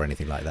or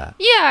anything like that?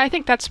 Yeah, I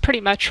think that's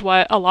pretty much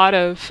what a lot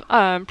of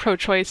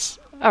pro-choice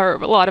or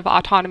a lot of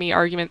autonomy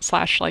arguments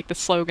 / like the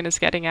slogan is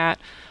getting at.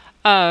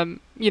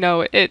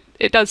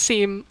 It does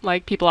seem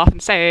like people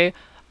often say,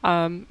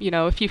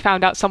 if you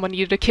found out someone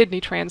needed a kidney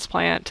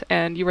transplant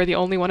and you were the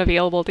only one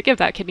available to give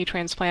that kidney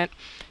transplant,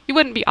 you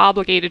wouldn't be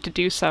obligated to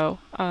do so.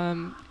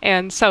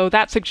 And so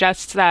that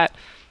suggests that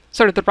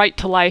sort of the right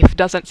to life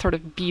doesn't sort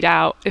of beat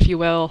out, if you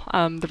will,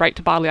 the right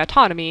to bodily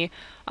autonomy.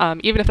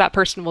 Even if that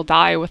person will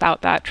die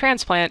without that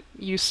transplant,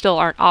 you still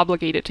aren't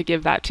obligated to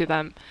give that to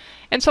them.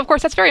 And so, of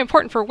course, that's very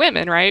important for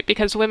women, right?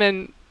 Because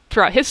women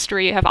throughout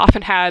history have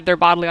often had their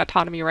bodily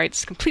autonomy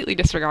rights completely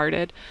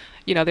disregarded.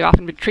 They've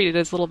often been treated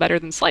as little better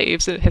than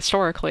slaves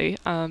historically.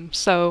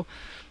 So,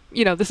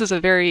 this is a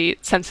very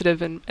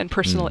sensitive and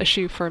personal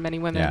issue for many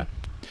women. Yeah.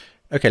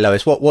 Okay,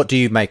 Lois, what do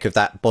you make of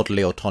that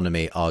bodily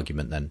autonomy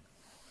argument then?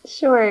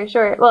 Sure.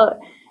 Well,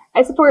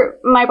 I support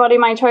my body,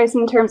 my choice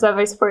in terms of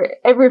I support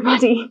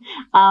everybody,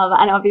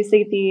 and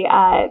obviously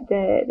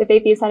the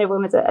baby inside a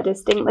womb is a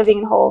distinct, living,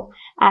 and whole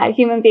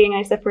human being.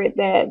 I support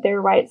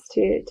their rights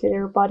to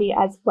their body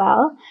as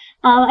well.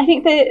 I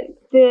think that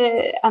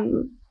the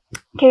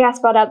Chaos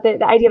brought up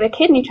the idea of a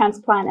kidney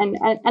transplant,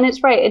 and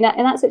it's right. In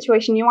that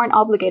situation, you aren't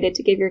obligated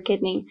to give your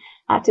kidney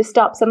to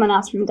stop someone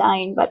else from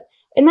dying, but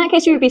in that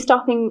case, you would be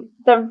stopping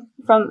them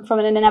from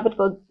an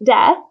inevitable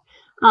death.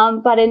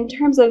 But in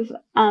terms of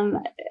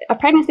a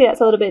pregnancy,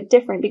 that's a little bit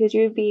different because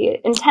you would be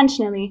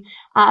intentionally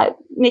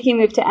making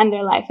a move to end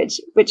their life,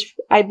 which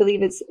I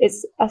believe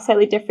is a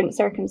slightly different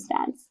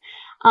circumstance.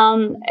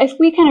 If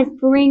we kind of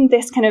bring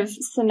this kind of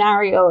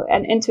scenario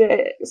and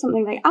into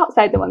something like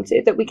outside the womb so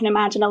that we can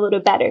imagine a little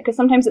better, because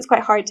sometimes it's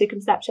quite hard to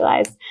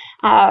conceptualize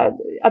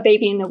a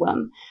baby in the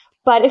womb.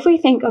 But if we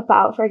think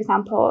about, for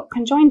example,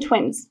 conjoined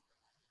twins,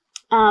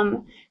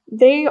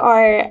 they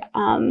are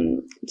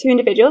two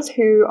individuals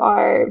who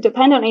are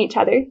dependent on each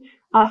other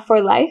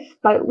for life,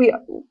 but we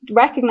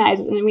recognize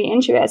and we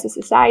intuit as a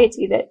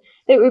society that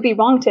it would be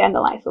wrong to end the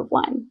life of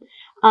one.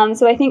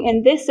 So I think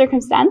in this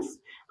circumstance,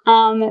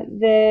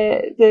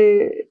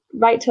 the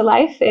right to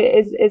life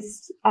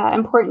is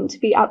important to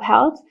be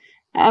upheld,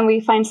 and we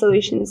find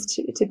solutions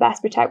to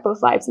best protect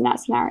both lives in that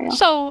scenario.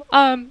 So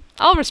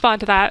I'll respond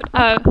to that.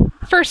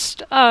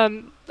 First,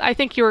 I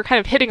think you were kind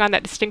of hitting on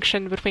that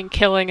distinction between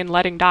killing and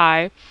letting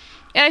die.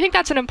 And I think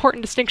that's an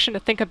important distinction to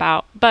think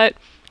about. But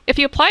if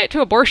you apply it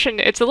to abortion,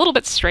 it's a little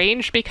bit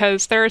strange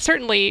because there are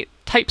certainly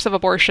types of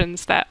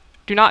abortions that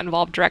do not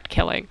involve direct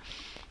killing.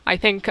 I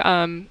think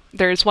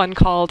there's one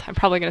called, I'm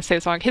probably going to say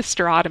this wrong,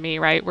 hysterotomy,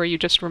 right, where you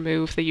just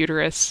remove the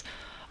uterus.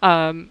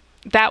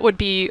 That would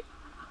be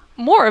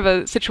more of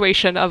a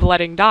situation of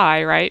letting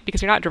die, right,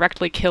 because you're not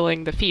directly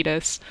killing the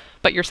fetus,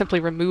 but you're simply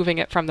removing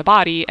it from the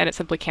body and it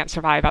simply can't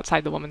survive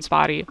outside the woman's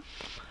body.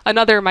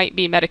 Another might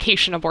be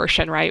medication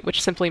abortion, right,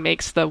 which simply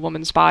makes the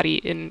woman's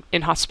body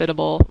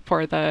inhospitable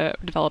for the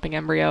developing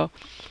embryo.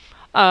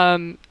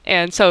 And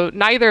so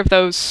neither of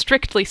those,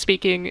 strictly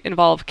speaking,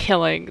 involve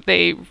killing.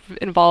 They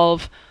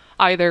involve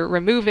either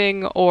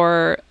removing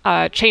or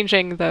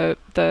changing the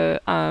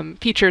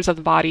features of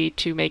the body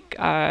to make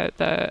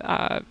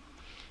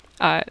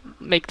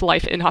make the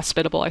life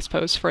inhospitable, I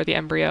suppose, for the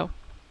embryo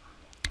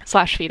 /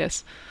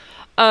 fetus.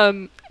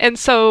 And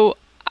so,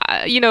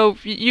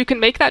 you can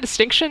make that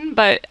distinction,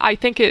 but I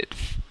think it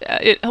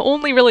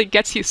only really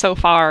gets you so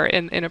far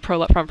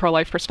from a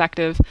pro-life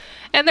perspective.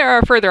 And there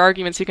are further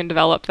arguments you can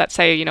develop that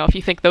say, if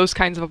you think those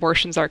kinds of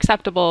abortions are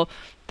acceptable,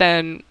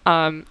 then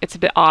it's a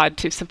bit odd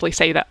to simply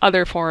say that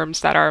other forms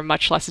that are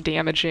much less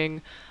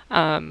damaging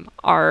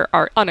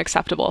are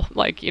unacceptable.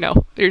 Like,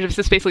 you're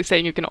just basically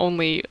saying you can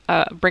only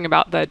bring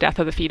about the death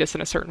of the fetus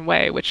in a certain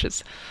way, which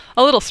is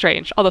a little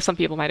strange, although some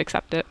people might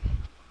accept it.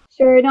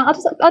 Sure. No,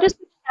 I'll just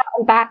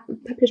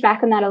push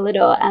back on that a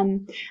little.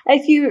 An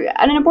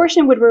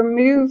abortion would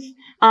remove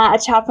a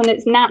child from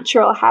its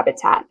natural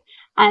habitat,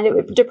 and it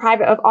would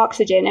deprive it of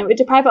oxygen. It would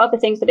deprive it of the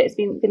things that it's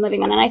been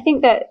living on. And I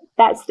think that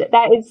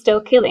is still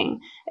killing.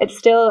 It's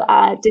still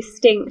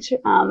distinct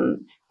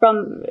from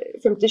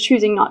the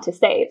choosing not to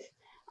save.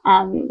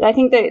 I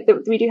think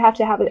that we do have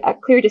to have a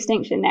clear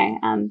distinction there.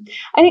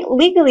 I think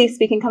legally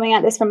speaking, coming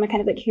at this from a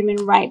kind of like human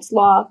rights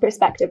law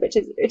perspective, which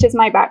is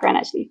my background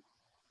actually.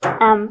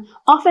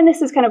 Often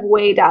this is kind of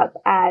weighed up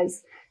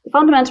as the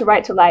fundamental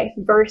right to life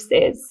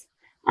versus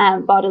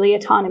bodily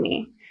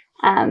autonomy.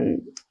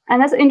 And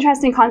that's an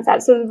interesting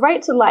concept. So the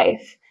right to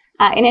life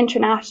in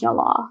international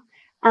law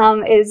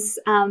is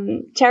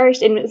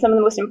cherished in some of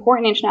the most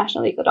important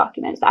international legal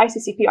documents, the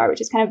ICCPR,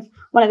 which is kind of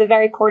one of the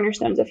very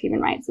cornerstones of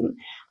human rights.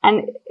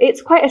 And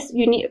it's quite a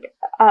unique,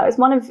 it's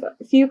one of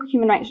few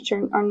human rights which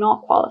are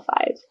not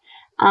qualified.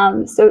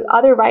 So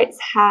other rights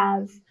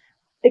have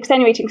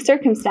extenuating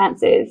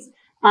circumstances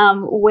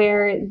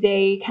where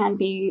they can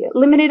be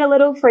limited a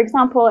little. For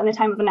example, in the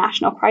time of a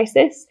national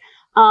crisis,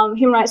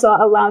 human rights law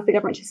allows the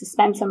government to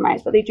suspend some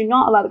rights, but they do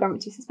not allow the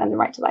government to suspend the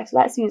right to life. So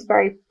that seems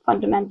very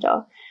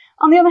fundamental.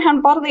 On the other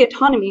hand, bodily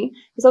autonomy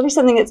is obviously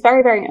something that's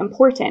very, very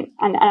important.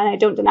 And I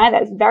don't deny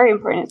that it's very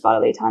important, it's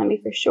bodily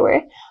autonomy for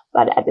sure.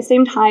 But at the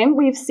same time,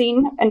 we've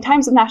seen in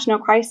times of national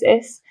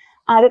crisis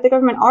that the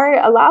government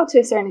are allowed to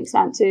a certain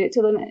extent to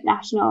limit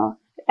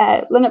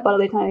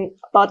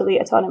bodily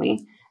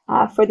autonomy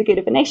for the good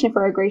of a nation,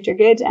 for a greater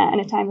good in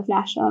a time of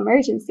national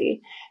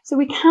emergency. So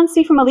we can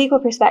see from a legal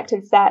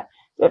perspective that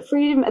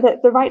freedom,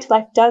 that the right to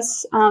life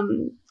does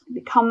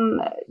become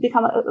a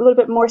little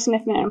bit more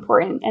significant and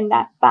important in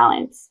that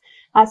balance.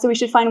 So we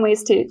should find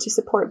ways to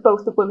support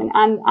both the woman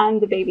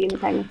and the baby in the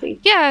pregnancy.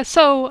 Yeah,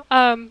 so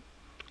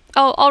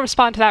I'll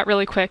respond to that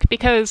really quick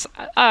because,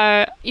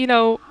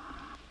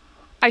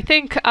 I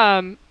think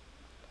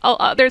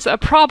there's a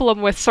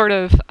problem with sort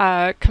of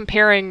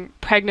comparing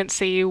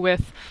pregnancy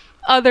with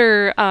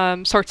other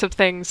sorts of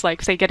things,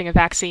 like, say, getting a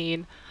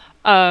vaccine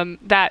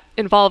that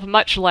involve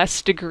much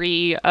less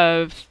degree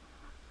of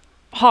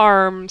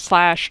harm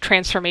 /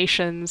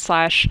 transformation /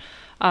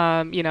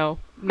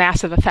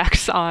 massive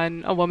effects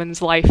on a woman's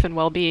life and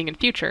well-being and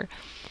future.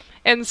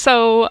 And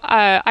so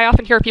I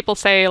often hear people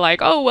say, like,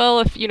 oh, well,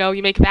 if, you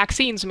make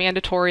vaccines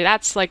mandatory,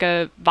 that's like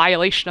a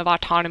violation of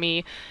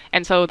autonomy.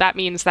 And so that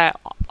means that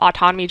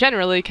autonomy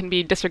generally can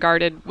be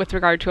disregarded with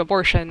regard to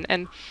abortion.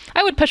 And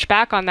I would push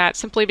back on that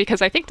simply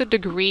because I think the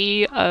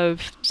degree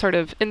of sort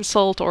of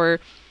insult or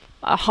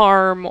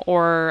harm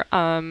or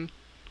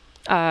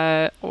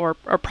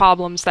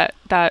problems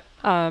that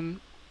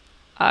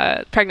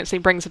pregnancy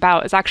brings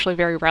about is actually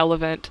very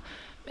relevant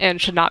and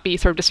should not be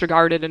sort of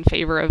disregarded in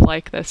favor of,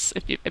 like, this.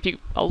 If you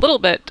a little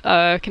bit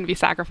can be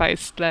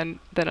sacrificed, then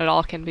it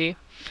all can be.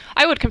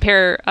 I would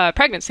compare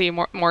pregnancy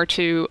more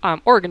to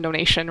organ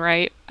donation,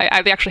 right?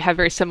 They actually have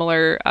very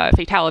similar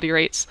fatality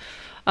rates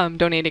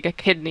donating a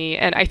kidney,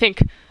 and I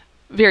think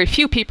very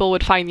few people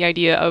would find the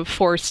idea of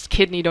forced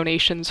kidney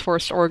donations,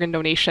 forced organ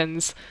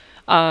donations,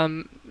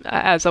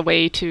 as a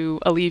way to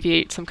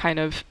alleviate some kind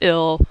of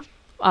ill.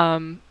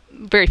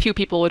 Very few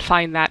people would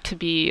find that to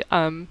be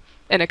an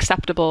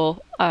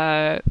acceptable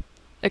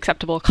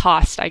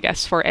cost, I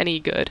guess, for any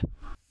good.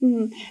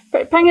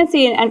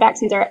 Pregnancy and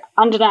vaccines are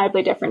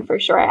undeniably different, for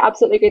sure. I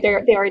absolutely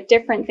agree. They are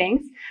different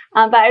things.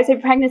 But I would say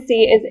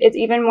pregnancy is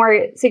even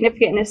more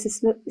significant in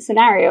this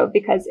scenario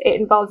because it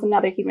involves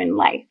another human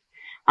life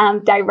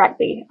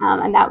directly.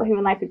 And that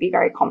human life would be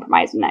very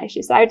compromised in that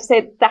issue. So I would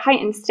say the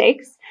heightened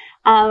stakes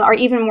are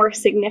even more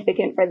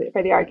significant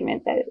for the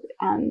argument that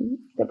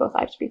both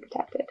lives should be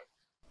protected.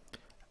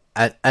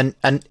 And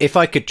if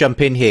I could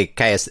jump in here,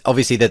 Caius,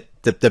 obviously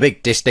the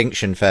big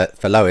distinction for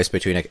Lois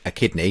between a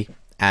kidney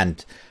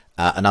and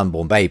an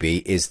unborn baby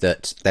is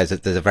that there's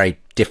a very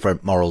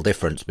different moral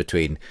difference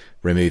between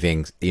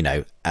removing,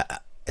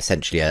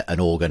 essentially an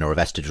organ or a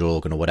vestigial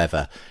organ or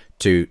whatever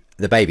to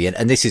the baby.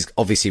 And this is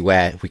obviously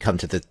where we come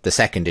to the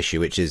second issue,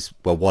 which is,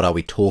 well, what are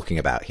we talking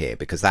about here?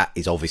 Because that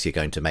is obviously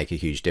going to make a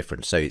huge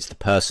difference. So it's the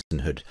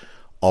personhood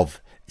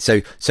of,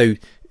 so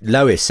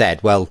Lois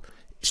said, well,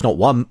 it's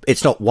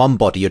not one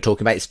body you're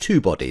talking about, it's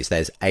two bodies.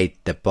 There's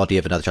the body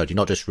of another child. You're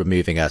not just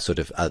removing a sort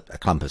of a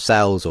clump of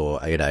cells or,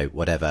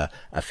 whatever,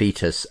 a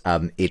fetus.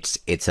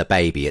 It's a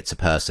baby, it's a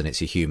person,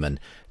 it's a human.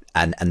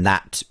 And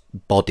that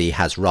body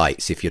has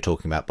rights if you're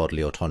talking about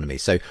bodily autonomy.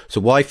 So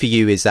why for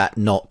you is that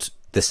not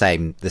the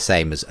same as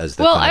the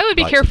Well, I would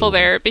be careful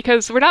there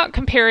because we're not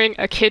comparing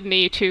a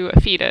kidney to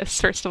a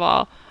fetus, first of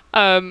all.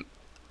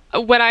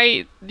 When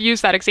I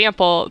use that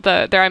example,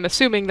 there I'm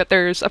assuming that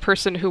there's a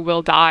person who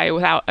will die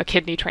without a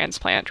kidney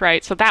transplant,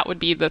 right? So that would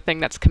be the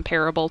thing that's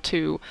comparable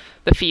to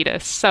the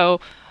fetus.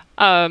 So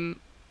the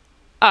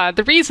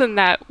reason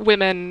that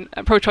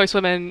pro-choice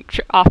women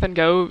often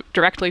go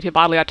directly to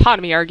bodily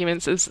autonomy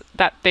arguments is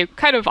that they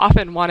kind of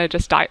often want to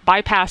just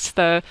bypass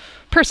the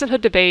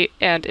personhood debate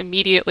and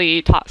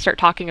immediately start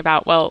talking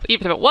about, well,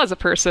 even if it was a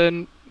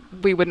person,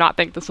 we would not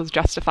think this was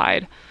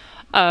justified.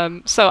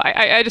 So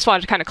I just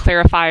wanted to kind of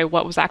clarify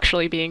what was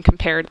actually being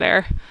compared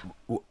there.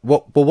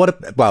 Well,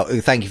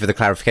 thank you for the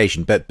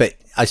clarification, but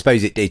I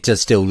suppose it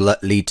does still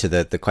lead to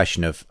the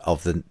question of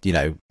the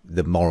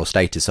the moral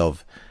status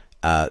of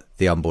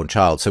the unborn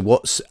child. So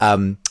what's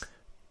even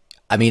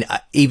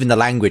the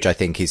language I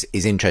think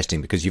is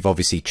interesting because you've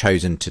obviously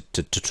chosen to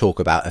talk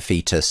about a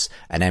fetus,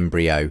 an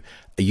embryo.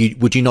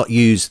 Would you not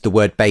use the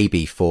word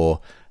baby for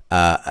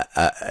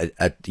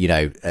a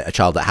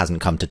child that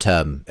hasn't come to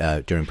term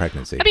during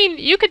pregnancy? I mean,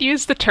 you could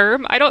use the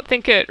term. I don't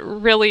think it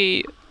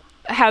really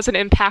has an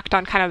impact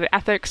on kind of the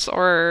ethics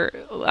or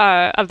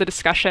of the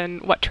discussion,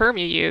 what term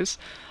you use.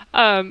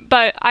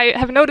 But I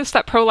have noticed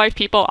that pro-life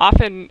people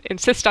often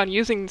insist on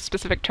using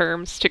specific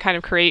terms to kind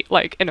of create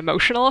like an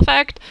emotional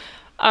effect,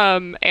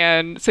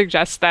 and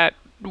suggest that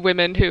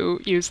women who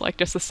use like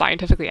just the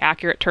scientifically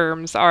accurate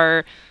terms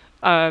are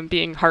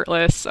being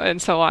heartless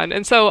and so on.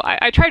 And so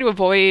I try to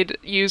avoid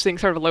using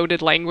sort of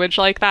loaded language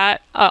like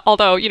that.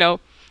 Although,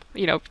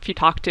 if you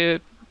talk to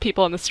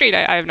people in the street,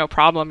 I have no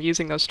problem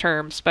using those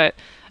terms. But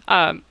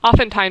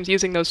oftentimes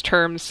using those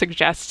terms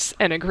suggests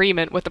an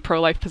agreement with the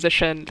pro-life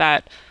position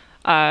that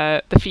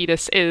the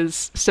fetus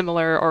is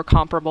similar or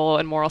comparable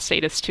in moral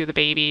status to the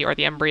baby or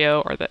the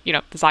embryo, or the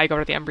zygote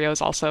or the embryo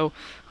is also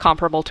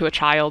comparable to a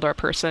child or a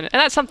person. And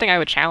that's something I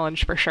would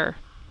challenge for sure.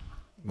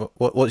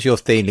 What's your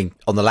feeling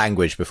on the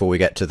language before we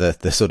get to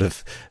the sort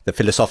of the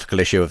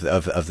philosophical issue of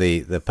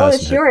the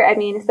person? Oh, sure. I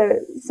mean,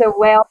 so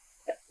whales,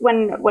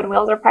 when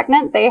whales are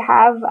pregnant, they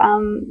have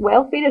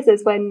whale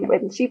fetuses.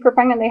 When sheep are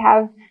pregnant, they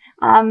have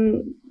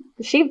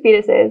sheep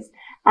fetuses.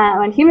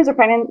 When humans are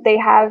pregnant, they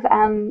have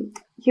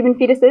human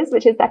fetuses,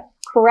 which is the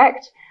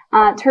correct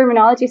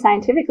terminology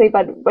scientifically.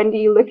 But when do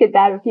you look at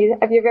that? If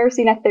you've ever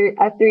seen a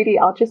 3D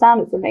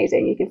ultrasound, it's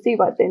amazing. You can see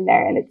what's in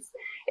there, and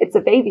it's a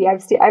baby.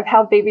 I've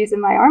held babies in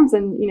my arms,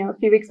 and a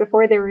few weeks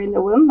before they were in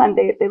the womb, and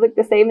they look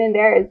the same in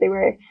there as they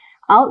were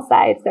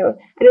outside. So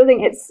I don't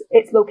think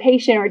it's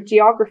location or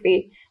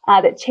geography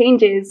that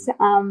changes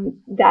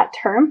that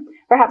term.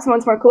 Perhaps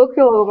one's more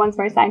colloquial, one's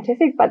more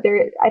scientific, but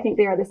I think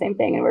they are the same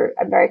thing, and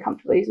I'm very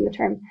comfortable using the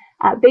term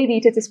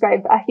baby to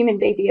describe a human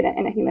baby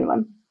in a human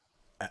womb.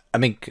 I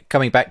mean,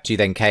 coming back to you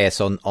then,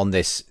 KS, on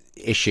this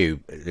issue,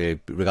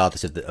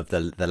 regardless of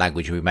the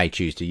language we may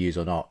choose to use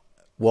or not,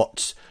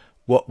 what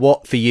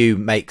for you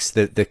makes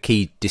the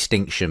key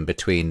distinction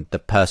between the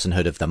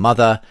personhood of the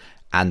mother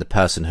and the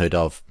personhood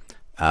of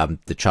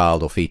the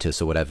child or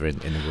fetus or whatever in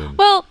the womb?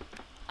 Well,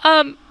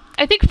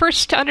 I think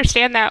first, to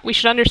understand that, we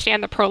should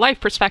understand the pro-life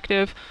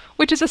perspective,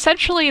 which is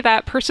essentially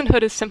that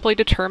personhood is simply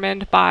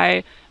determined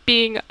by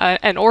being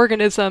an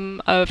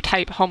organism of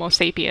type Homo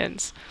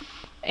sapiens.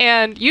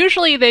 And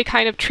usually they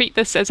kind of treat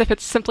this as if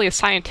it's simply a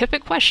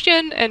scientific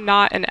question and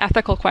not an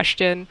ethical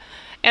question.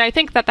 And I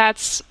think that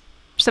that's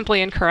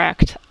simply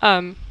incorrect.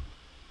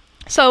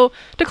 So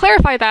to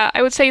clarify that,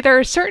 I would say there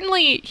are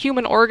certainly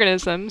human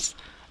organisms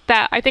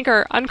that I think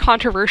are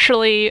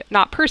uncontroversially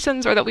not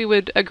persons, or that we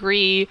would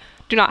agree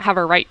do not have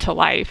a right to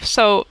life.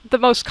 So the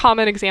most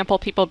common example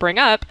people bring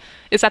up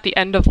is at the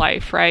end of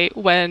life, right?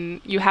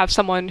 When you have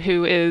someone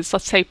who is,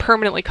 let's say,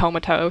 permanently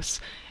comatose,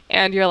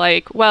 and you're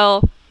like,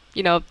 well,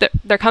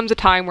 there comes a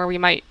time where we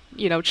might,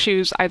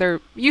 choose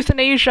either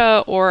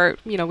euthanasia, or,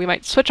 we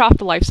might switch off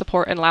the life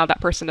support and allow that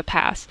person to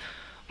pass.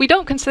 We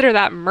don't consider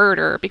that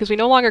murder, because we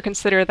no longer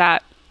consider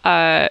that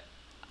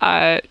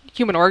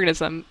human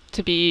organism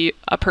to be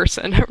a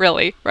person,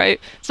 really,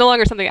 right? It's no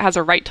longer something that has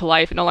a right to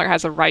life. It no longer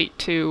has a right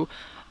to,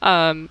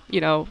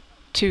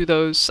 to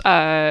those,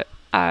 to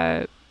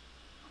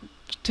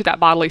that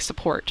bodily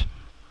support.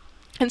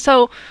 And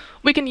so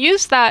we can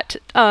use that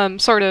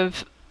sort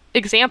of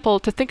example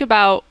to think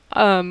about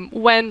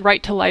when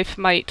right to life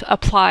might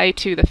apply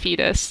to the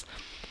fetus.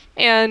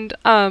 And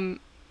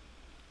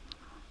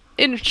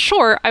in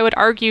short, I would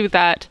argue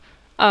that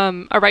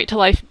a right to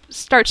life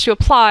starts to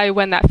apply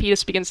when that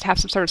fetus begins to have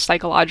some sort of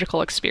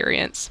psychological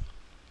experience.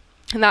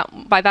 And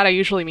by that I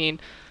usually mean,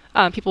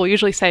 people will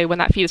usually say when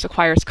that fetus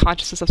acquires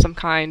consciousness of some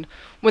kind,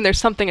 when there's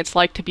something it's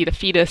like to be the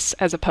fetus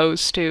as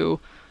opposed to,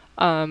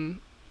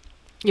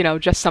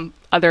 just some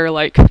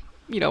other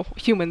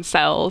human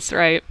cells,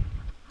 right?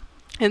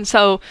 And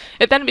so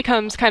it then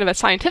becomes kind of a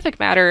scientific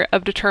matter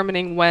of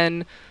determining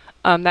when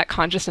that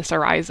consciousness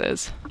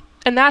arises.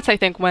 And that's, I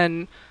think,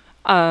 when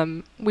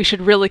we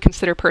should really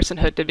consider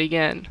personhood to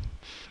begin.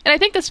 And I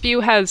think this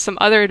view has some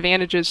other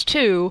advantages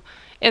too,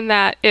 in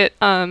that it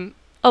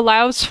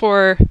allows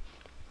for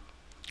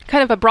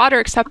kind of a broader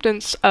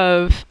acceptance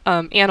of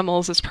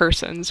animals as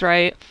persons,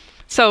 right?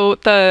 So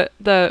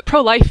the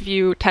pro-life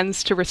view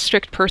tends to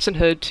restrict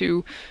personhood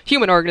to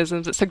human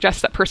organisms. It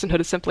suggests that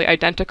personhood is simply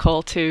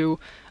identical to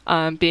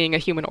being a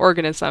human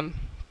organism.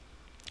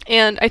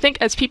 And I think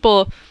as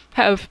people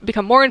have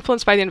become more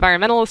influenced by the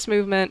environmentalist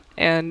movement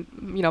and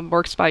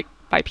works by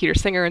Peter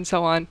Singer and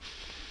so on,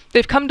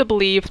 they've come to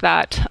believe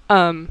that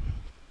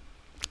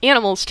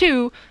animals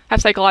too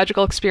have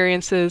psychological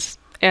experiences,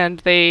 and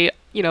they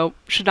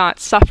should not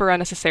suffer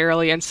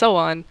unnecessarily and so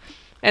on.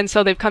 And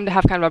so they've come to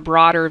have kind of a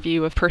broader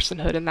view of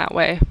personhood in that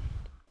way.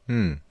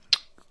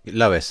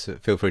 Lois,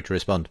 feel free to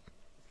respond.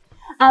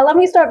 Let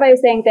me start by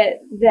saying that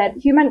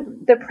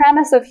the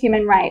premise of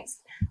human rights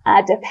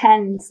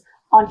depends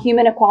on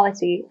human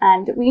equality.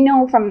 And we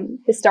know from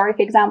historic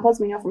examples,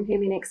 we know from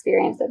human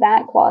experience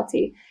that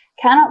equality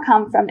cannot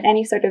come from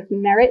any sort of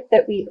merit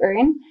that we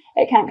earn.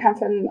 It can't come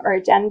from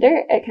our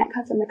gender. It can't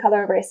come from the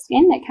color of our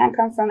skin. It can't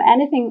come from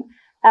anything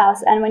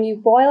else. And when you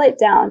boil it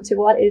down to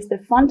what is the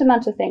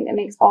fundamental thing that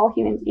makes all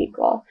humans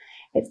equal,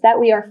 It's that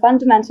we are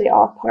fundamentally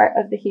all part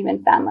of the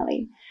human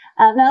family.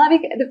 Now, let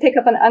me pick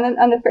up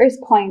on the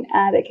first point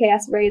that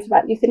KS raised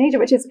about euthanasia,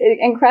 which is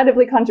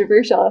incredibly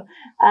controversial,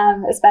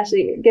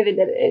 especially given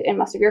that in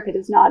most of Europe it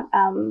is not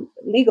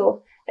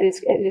legal.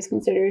 It is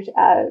considered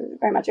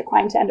very much a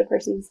crime to end a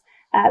person's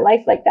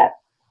life like that.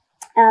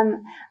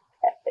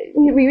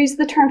 We use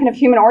the term kind of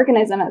human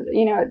organism,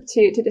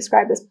 to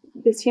describe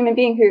this human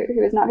being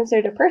who is not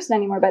considered a person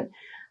anymore. But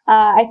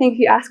I think if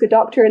you ask a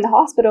doctor in the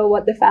hospital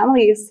what the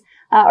families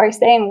are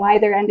saying why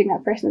they're ending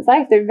that person's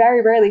life, they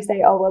very rarely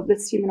say, "Oh, well,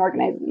 this human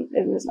organism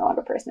is no longer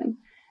a person."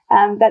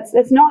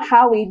 That's not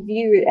how we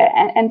view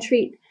and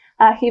treat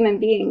human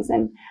beings.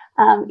 And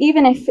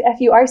even if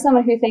you are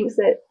someone who thinks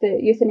that the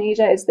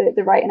euthanasia is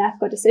the right and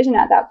ethical decision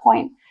at that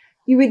point,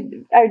 I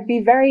would be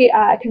very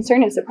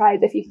concerned and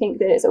surprised if you think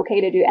that it's okay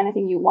to do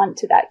anything you want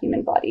to that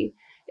human body.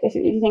 If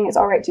you think it's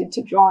all right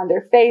to draw on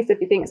their face,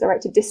 if you think it's all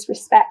right to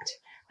disrespect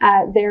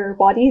their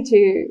body,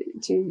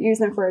 to use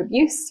them for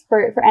abuse,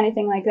 for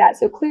anything like that.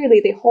 So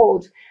clearly they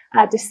hold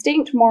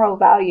distinct moral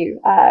value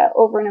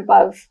over and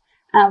above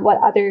what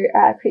other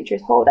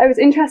creatures hold. I was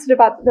interested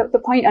about the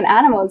point on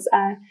animals,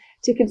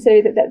 to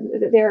consider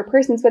that they are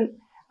persons, but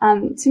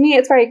to me,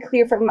 it's very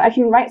clear from a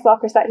human rights law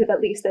perspective,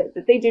 at least,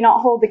 that they do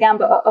not hold the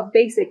gambit of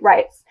basic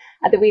rights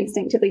that we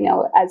instinctively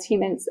know as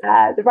humans.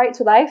 The right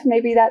to life,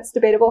 maybe that's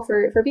debatable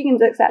for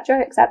vegans,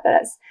 etc., except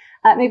that it's,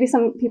 maybe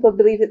some people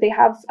believe that they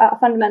have a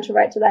fundamental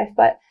right to life,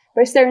 but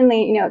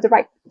certainly, the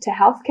right to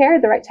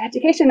healthcare, the right to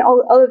education,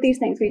 all of these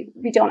things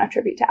we don't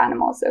attribute to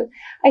animals. So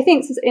I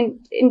think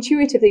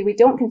intuitively we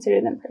don't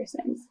consider them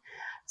persons.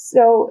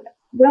 So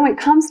when it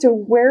comes to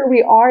where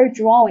we are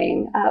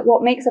drawing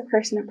what makes a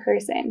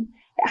person,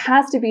 it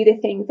has to be the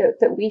thing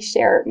that we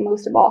share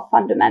most of all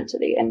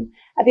fundamentally. And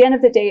at the end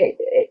of the day,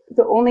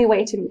 the only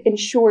way to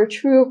ensure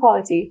true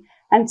equality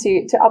and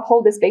to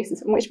uphold this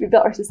basis on which we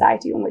built our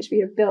society, on which we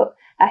have built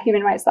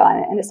human rights law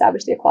and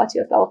established the equality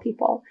of all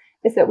people,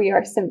 is that we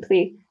are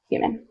simply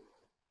human.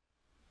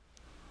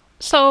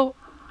 So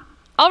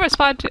I'll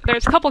respond to,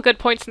 there's a couple good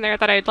points in there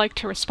that I'd like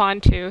to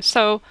respond to.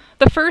 So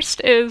the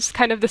first is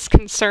kind of this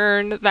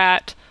concern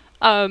that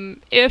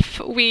if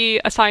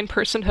we assign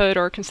personhood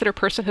or consider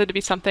personhood to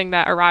be something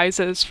that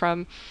arises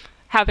from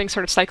having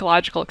sort of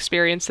psychological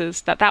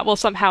experiences, that will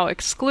somehow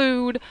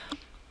exclude,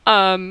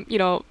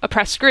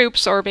 oppressed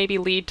groups, or maybe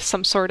lead to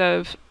some sort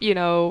of,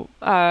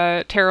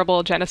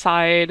 terrible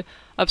genocide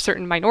of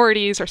certain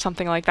minorities or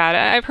something like that.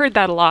 I've heard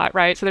that a lot,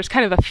 right? So there's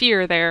kind of a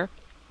fear there.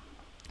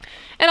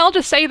 And I'll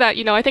just say that,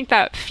 I think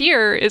that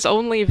fear is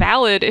only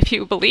valid if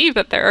you believe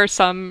that there are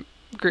some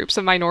groups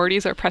of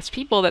minorities or oppressed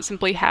people that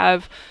simply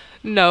have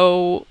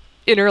no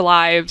inner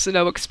lives,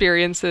 no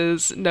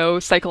experiences, no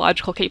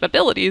psychological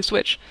capabilities,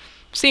 which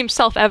seems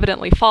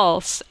self-evidently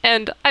false.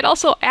 And I'd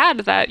also add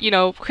that,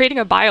 creating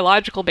a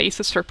biological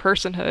basis for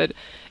personhood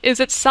is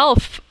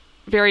itself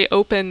very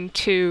open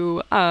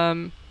to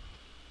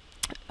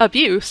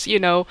abuse.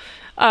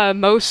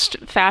 Most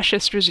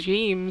fascist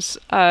regimes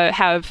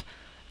have,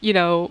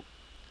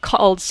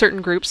 called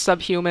certain groups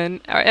subhuman,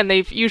 and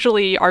they've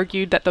usually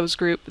argued that those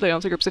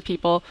groups of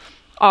people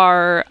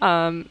are,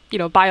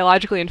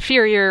 biologically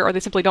inferior, or they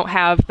simply don't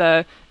have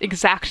the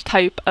exact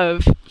type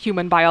of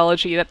human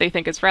biology that they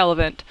think is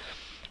relevant.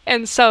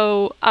 And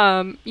so,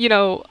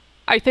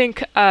 I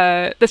think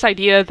this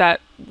idea that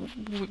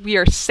we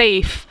are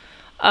safe,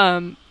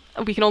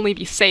 we can only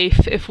be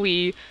safe if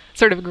we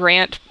sort of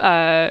grant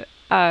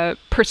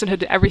personhood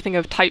to everything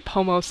of type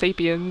Homo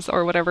sapiens,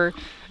 or whatever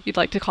you'd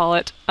like to call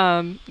it.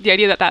 The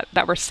idea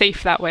that we're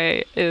safe that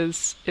way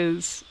is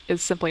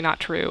simply not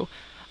true.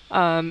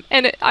 I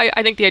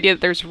think the idea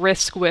that there's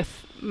risk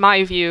with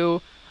my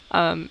view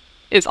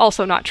is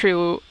also not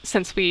true,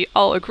 since we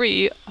all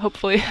agree,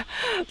 hopefully,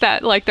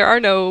 that there are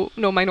no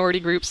minority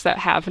groups that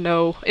have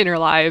no inner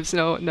lives,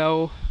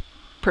 no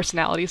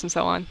personalities, and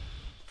so on.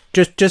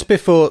 Just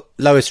before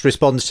Lois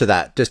responds to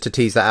that, just to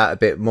tease that out a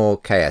bit more,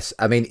 KS.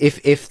 I mean,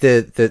 if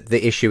the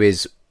issue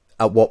is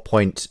at what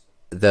point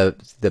the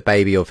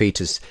baby or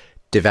fetus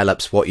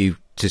develops what you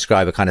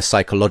describe a kind of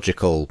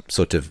psychological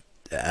sort of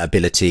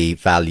ability,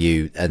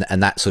 value,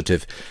 and that sort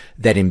of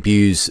then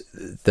imbues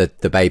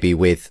the baby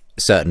with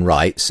certain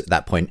rights at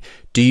that point,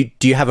 do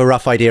you have a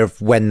rough idea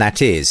of when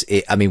that is?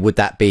 Would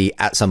that be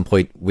at some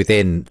point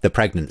within the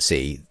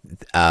pregnancy,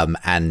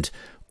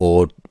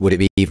 or would it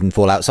be even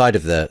fall outside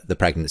of the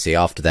pregnancy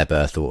after their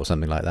birth or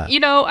something like that?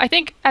 I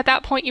think at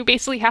that point you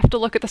basically have to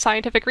look at the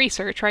scientific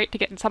research, right, to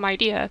get some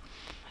idea.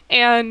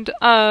 And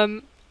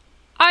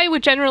I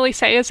would generally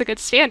say, as a good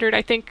standard,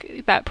 I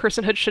think that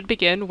personhood should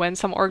begin when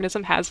some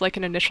organism has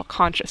an initial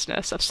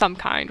consciousness of some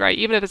kind, right,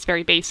 even if it's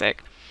very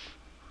basic.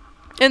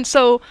 And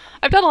so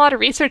I've done a lot of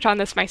research on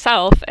this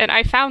myself, and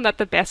I found that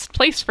the best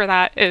place for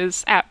that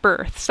is at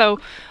birth. So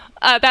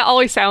that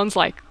always sounds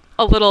like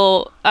a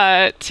little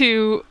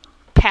too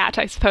pat,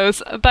 I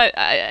suppose, but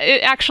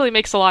it actually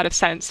makes a lot of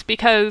sense,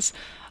 because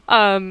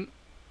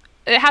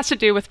it has to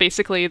do with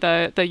basically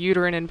the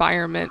uterine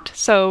environment.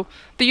 So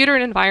the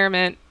uterine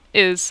environment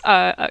is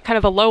a kind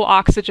of a low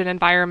oxygen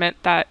environment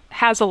that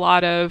has a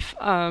lot of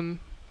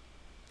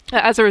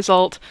as a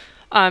result,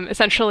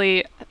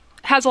 essentially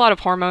has a lot of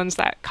hormones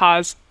that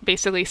cause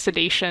basically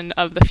sedation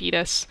of the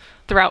fetus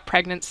throughout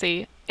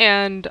pregnancy.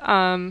 And,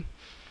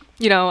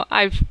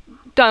 I've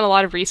done a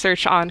lot of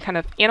research on kind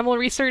of animal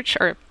research,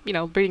 or,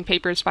 reading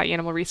papers by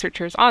animal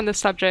researchers on this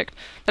subject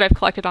that I've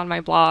collected on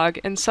my blog.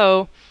 And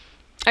so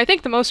I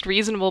think the most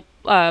reasonable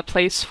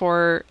place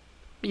for,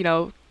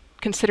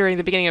 considering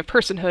the beginning of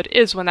personhood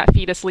is when that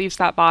fetus leaves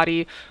that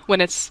body,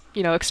 when it's,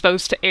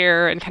 exposed to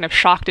air and kind of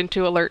shocked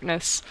into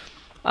alertness.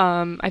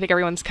 I think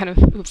everyone's kind of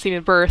who's seen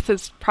a birth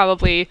has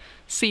probably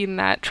seen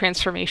that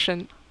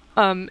transformation.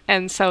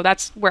 And so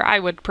that's where I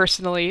would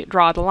personally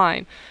draw the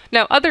line.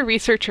 Now, other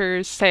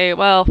researchers say,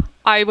 well,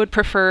 I would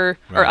prefer,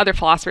 or other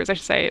philosophers, I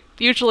should say,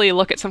 usually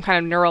look at some kind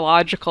of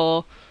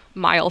neurological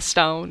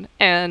milestone.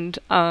 And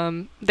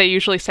they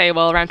usually say,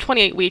 well, around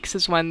 28 weeks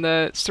is when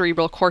the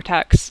cerebral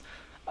cortex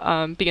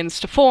begins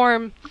to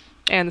form.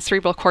 And the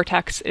cerebral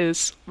cortex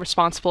is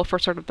responsible for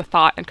sort of the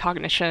thought and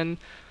cognition.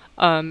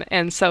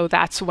 And so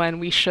that's when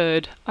we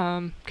should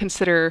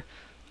consider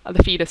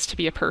the fetus to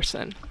be a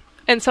person.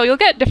 And so you'll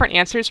get different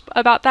answers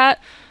about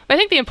that. But I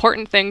think the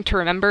important thing to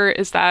remember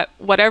is that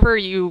wherever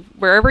you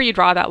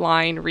draw that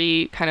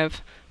line, kind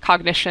of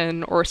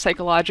cognition or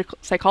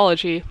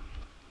psychology,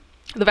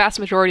 the vast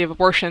majority of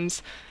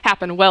abortions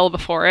happen well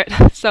before it.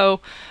 So,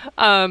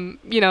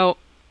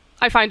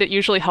 I find it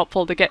usually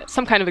helpful to get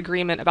some kind of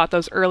agreement about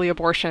those early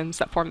abortions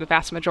that form the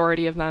vast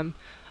majority of them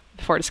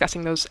before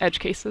discussing those edge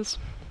cases.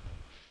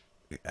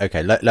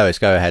 Okay, Lois,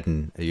 go ahead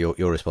and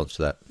your response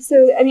to that. So,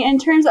 I mean, in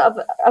terms of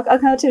a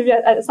kind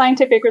of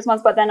scientific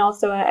response, but then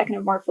also a kind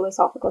of more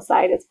philosophical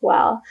side as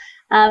well.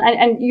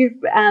 And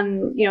you've,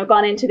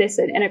 gone into this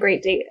in a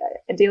great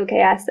deal,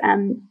 KS.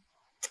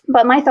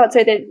 But my thoughts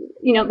are that,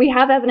 we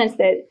have evidence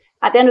that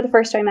at the end of the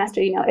first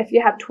trimester, if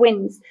you have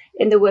twins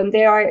in the womb,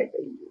 they are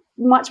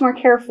much more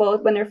careful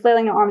when they're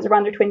flailing their arms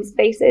around their twins'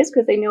 faces,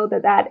 because they know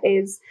that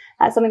is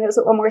something that's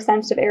a more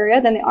sensitive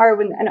area than they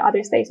are in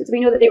other spaces.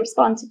 We know that they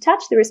respond to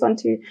touch, they respond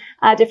to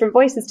different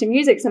voices, to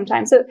music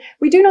sometimes. So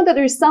we do know that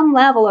there's some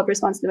level of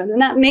response to them,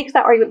 and that makes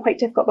that argument quite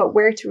difficult about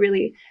where to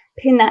really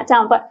pin that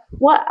down. But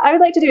what I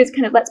would like to do is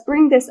kind of, let's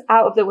bring this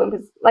out of the womb,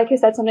 because like I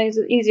said, sometimes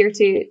it's easier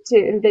to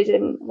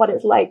envision what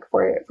it's like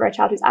for a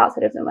child who's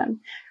outside of the womb.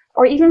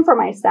 Or even for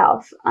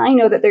myself, I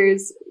know that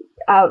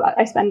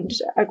I spend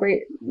a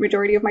great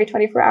majority of my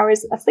 24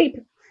 hours asleep,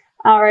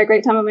 or a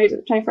great time of my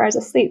 24 hours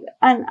asleep,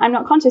 and I'm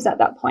not conscious at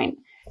that point.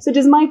 So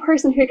does my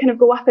personhood kind of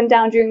go up and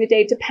down during the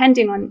day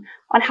depending on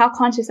how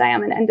conscious I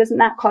am, and doesn't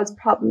that cause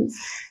problems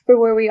for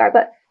where we are?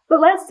 But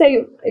let's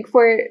say,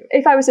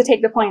 if I was to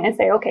take the point and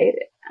say, okay,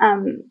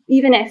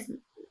 even if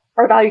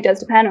our value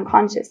does depend on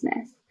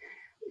consciousness,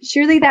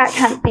 surely that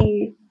can't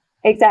be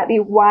exactly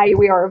why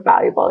we are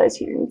valuable as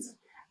humans.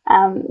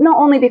 Not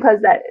only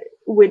because that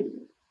would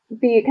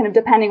be kind of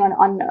depending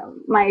on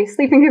my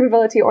sleeping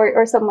capability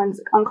or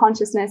someone's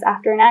unconsciousness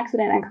after an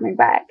accident and coming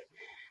back.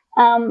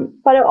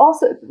 But it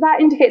also, that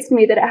indicates to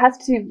me that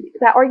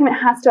that argument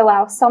has to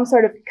allow some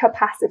sort of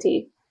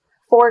capacity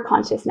for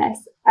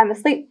consciousness. I'm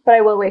asleep, but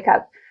I will wake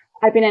up.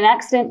 I've been in an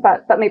accident,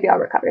 but maybe I'll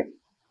recover.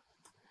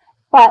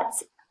 But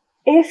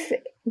if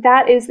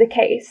that is the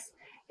case,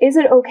 is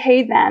it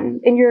okay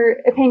then, in your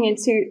opinion,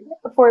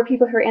 for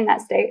people who are in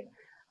that state,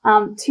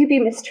 to be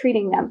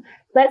mistreating them?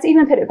 Let's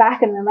even put it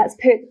back in them. Let's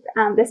put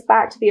this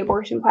back to the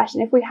abortion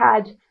question. If we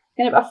had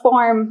kind of a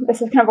farm,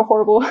 this is kind of a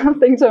horrible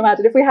thing to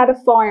imagine. If we had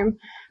a farm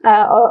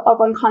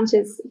of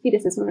unconscious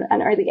fetuses from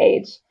an early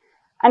age,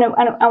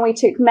 and we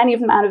took many of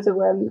them out of the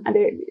womb, and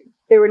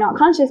they were not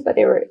conscious, but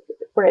they were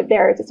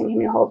there just in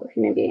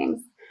human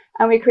beings.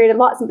 And we created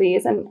lots of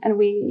these, and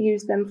we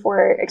used them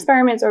for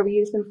experiments, or we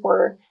used them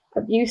for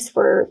abuse,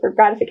 for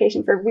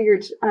gratification, for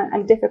weird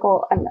and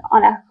difficult and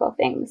unethical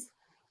things.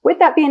 Would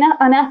that be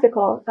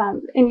unethical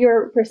in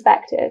your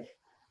perspective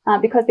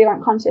because they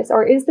aren't conscious?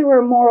 Or is there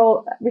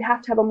we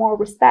have to have a moral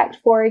respect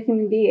for a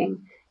human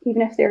being,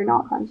 even if they're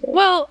not conscious?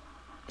 Well,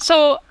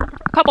 so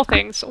a couple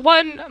things.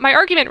 One, my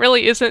argument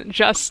really isn't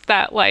just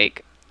that,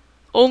 like,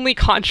 only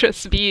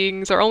conscious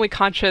beings or only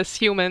conscious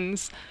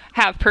humans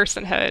have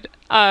personhood.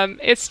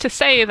 It's to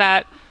say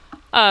that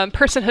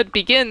personhood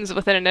begins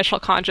with an initial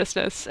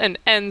consciousness and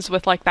ends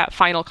with, like, that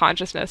final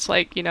consciousness.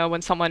 Like,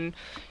 when someone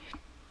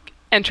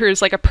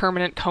enters like a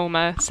permanent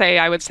coma,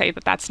 I would say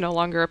that that's no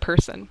longer a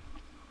person.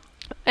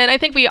 And I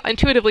think we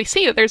intuitively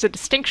see that there's a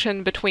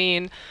distinction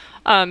between,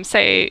 going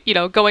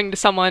to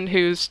someone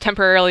who's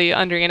temporarily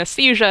under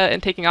anesthesia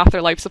and taking off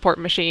their life support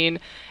machine,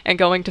 and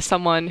going to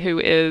someone who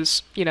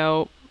is,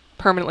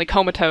 permanently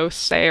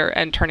comatose,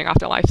 and turning off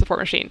their life support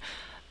machine.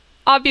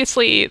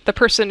 Obviously, the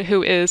person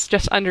who is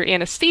just under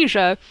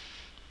anesthesia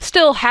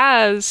still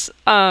has,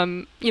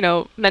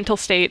 mental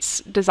states,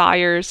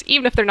 desires,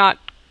 even if they're not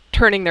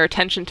turning their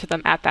attention to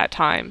them at that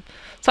time.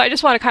 So I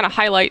just want to kind of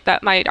highlight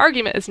that my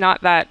argument is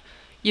not that,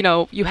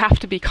 you have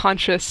to be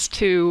conscious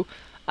to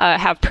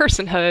have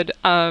personhood.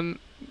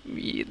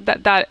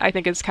 That I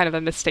think is kind of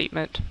a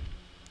misstatement.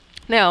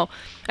 Now,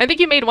 I think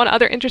you made one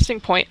other interesting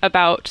point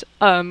about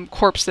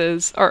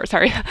corpses, or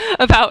sorry,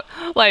 about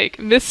like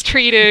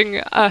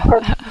mistreating.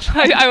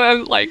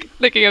 I'm like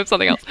thinking of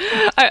something else,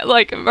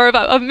 or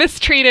about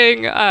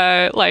mistreating, you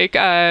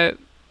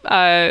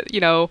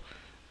know,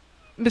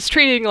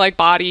 mistreating like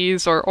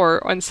bodies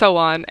or and so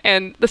on.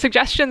 And the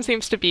suggestion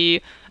seems to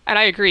be, and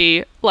I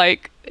agree,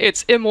 like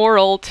it's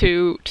immoral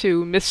to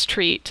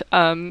mistreat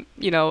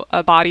you know,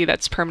 a body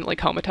that's permanently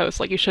comatose.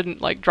 Like you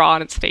shouldn't like draw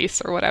on its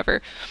face or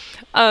whatever.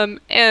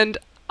 And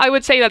I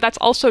would say that that's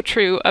also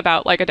true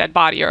about like a dead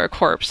body or a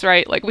corpse,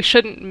 right? Like we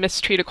shouldn't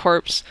mistreat a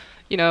corpse.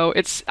 You know,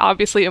 it's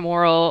obviously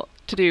immoral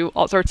to do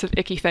all sorts of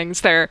icky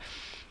things there.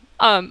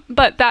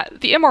 But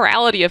that the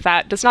immorality of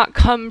that does not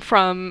come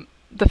from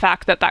the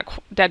fact that that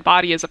dead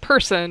body is a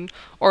person,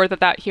 or that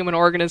that human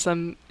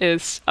organism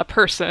is a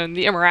person.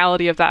 The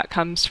immorality of that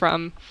comes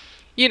from,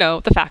 you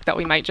know, the fact that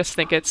we might just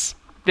think it's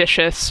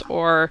vicious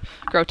or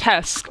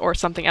grotesque or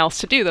something else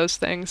to do those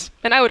things.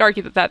 And I would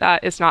argue that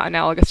that is not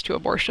analogous to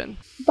abortion.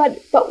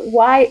 But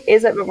why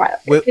is it?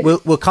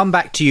 We'll come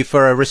back to you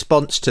for a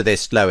response to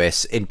this,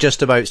 Lois, in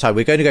just a moment's time.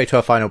 We're going to go to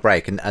our final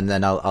break, and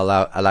then I'll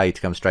allow you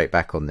to come straight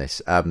back on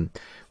this.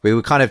 We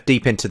were kind of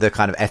deep into the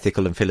kind of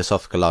ethical and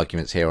philosophical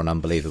arguments here on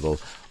Unbelievable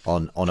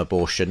on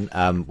abortion.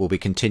 We'll be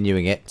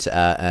continuing it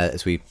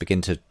as we begin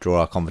to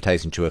draw our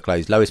conversation to a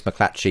close. Lois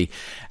McLatchie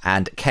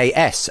and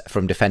KS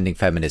from Defending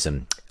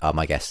Feminism are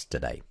my guests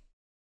today.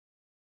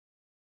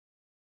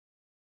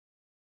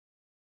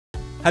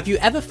 Have you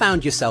ever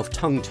found yourself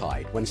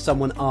tongue-tied when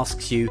someone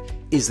asks you,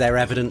 is there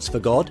evidence for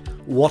God?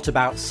 What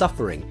about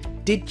suffering?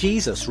 Did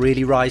Jesus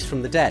really rise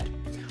from the dead?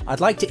 I'd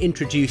like to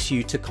introduce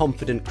you to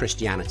Confident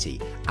Christianity,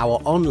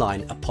 our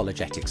online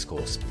apologetics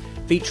course.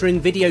 Featuring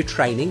video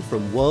training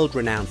from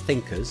world-renowned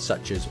thinkers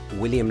such as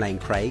William Lane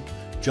Craig,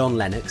 John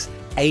Lennox,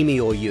 Amy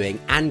Orr Ewing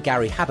and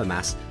Gary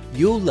Habermas,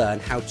 you'll learn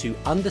how to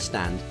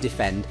understand,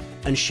 defend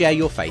and share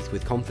your faith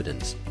with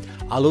confidence.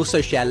 I'll also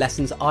share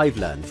lessons I've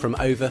learned from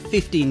over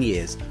 15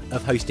 years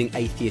of hosting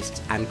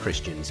atheists and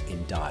Christians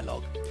in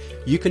dialogue.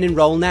 You can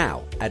enrol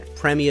now at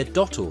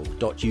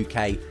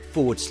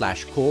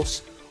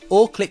premier.org.uk/course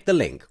or click the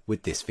link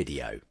with this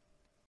video.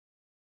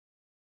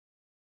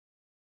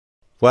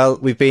 Well,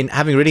 we've been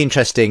having a really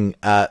interesting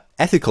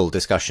ethical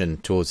discussion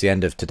towards the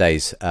end of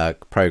today's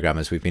programme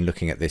as we've been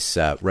looking at this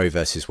Roe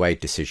versus Wade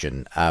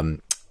decision.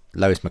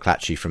 Lois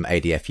McLatchie from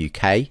ADF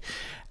UK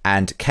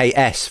and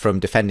KS from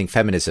Defending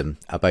Feminism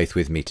are both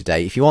with me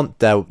today. If you want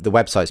the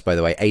websites, by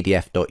the way,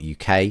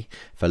 adf.uk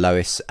for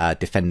Lois,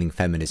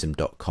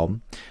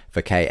 defendingfeminism.com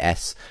for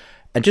KS.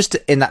 And just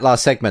in that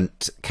last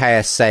segment,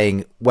 KS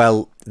saying,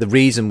 well, the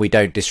reason we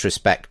don't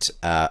disrespect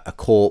a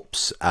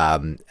corpse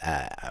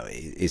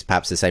is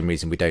perhaps the same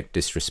reason we don't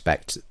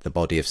disrespect the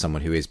body of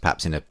someone who is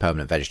perhaps in a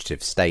permanent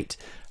vegetative state.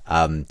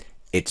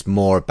 It's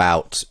more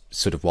about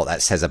sort of what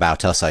that says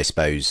about us, I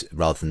suppose,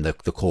 rather than the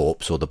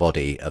corpse or the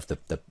body of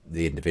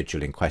the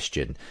individual in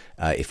question,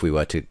 if we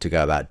were to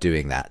go about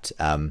doing that.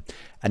 And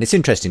it's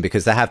interesting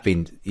because there have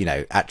been, you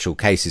know, actual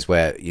cases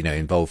where, you know,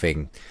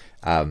 involving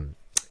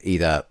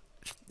either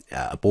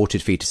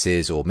aborted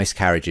fetuses or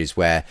miscarriages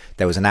where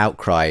there was an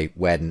outcry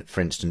when, for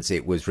instance,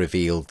 it was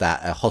revealed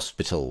that a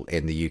hospital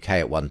in the UK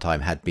at one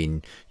time had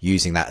been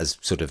using that as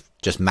sort of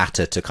just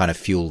matter to kind of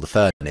fuel the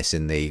furnace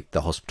in the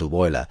hospital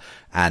boiler.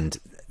 And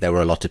there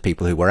were a lot of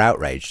people who were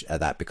outraged at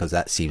that because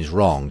that seems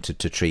wrong to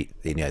treat,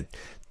 you know,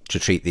 to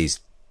treat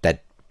these dead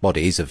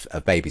bodies of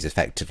babies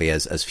effectively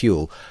as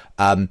fuel.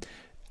 But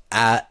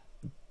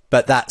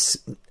that's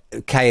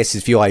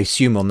KS's view, I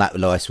assume, on that,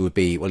 Lois, would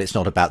be, well, it's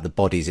not about the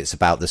bodies, it's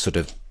about the sort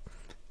of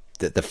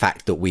the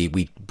fact that we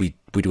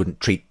wouldn't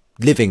treat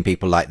living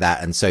people like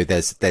that, and so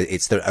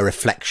it's a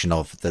reflection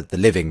of the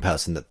living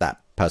person that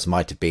person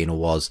might have been or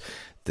was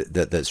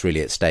that's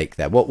really at stake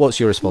there. What's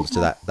your response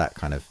to that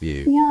kind of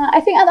view? Yeah, I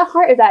think at the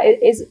heart of that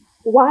is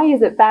why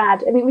is it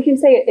bad? I mean, we can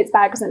say it's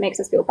bad because it makes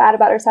us feel bad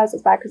about ourselves.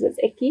 It's bad because it's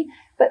icky,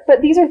 but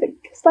these are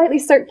slightly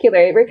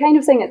circular. We're kind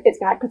of saying it's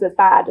bad because it's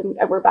bad, and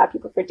we're bad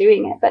people for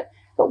doing it. But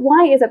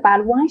why is it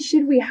bad? Why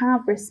should we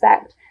have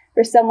respect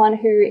for someone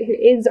who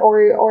is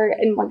or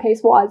in one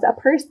case was a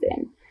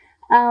person?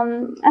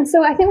 And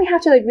so I think we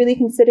have to like really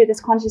consider this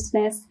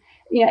consciousness.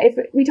 You know, if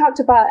we talked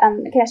about,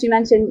 Kesh, you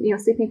mentioned, you know,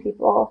 sleeping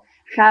people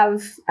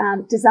have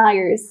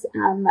desires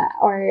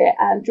or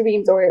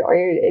dreams or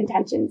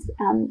intentions,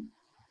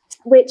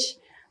 which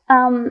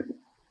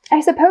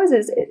I suppose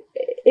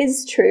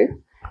is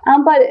true.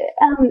 But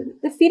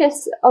the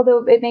fetus,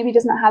 although it maybe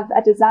does not have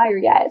a desire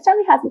yet, it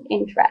certainly has an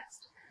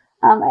interest.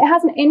 It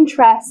has an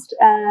interest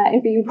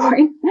in being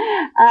born,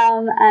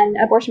 and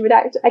abortion would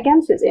act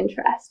against its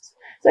interests.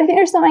 So I think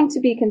there's something to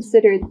be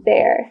considered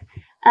there.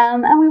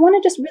 And we want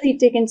to just really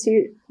dig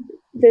into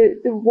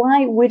the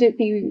why would it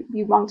be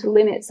wrong to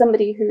limit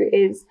somebody who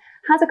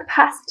has a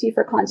capacity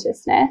for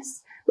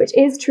consciousness, which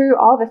is true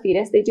of a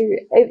fetus. They do,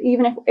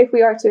 even if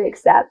we are to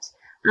accept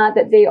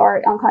that they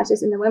are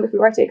unconscious in the womb, if we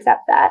were to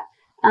accept that,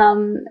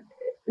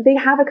 they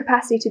have a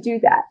capacity to do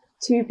that,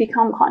 to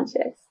become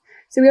conscious.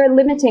 So we are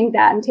limiting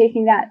that and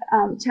taking that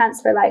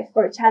chance for life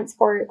or chance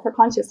for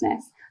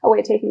consciousness a way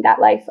of taking that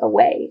life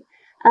away.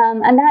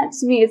 And that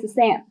to me is the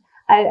same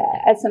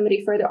as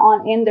somebody further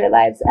on in their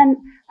lives. And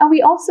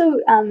we also,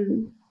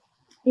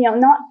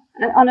 not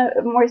on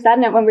a more sad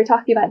note, when we're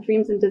talking about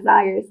dreams and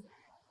desires,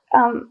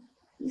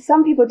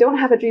 some people don't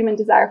have a dream and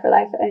desire for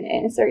life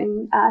in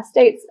certain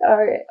states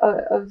or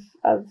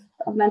of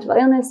mental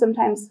illness.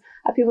 Sometimes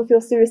people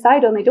feel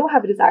suicidal and they don't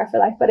have a desire for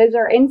life, but it's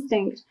our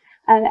instinct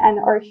and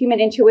our human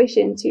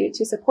intuition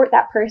to support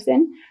that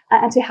person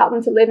and to help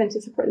them to live and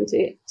to support them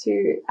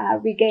to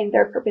regain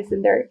their purpose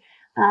and their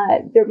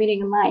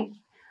meaning in life.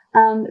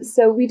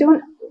 So we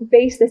don't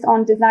base this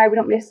on desire, we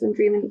don't base it on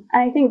dream. And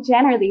I think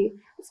generally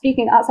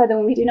speaking, outside the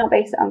womb, we do not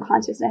base it on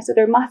consciousness. So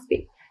there must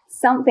be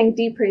something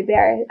deeper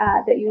there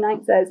that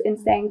unites us in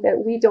saying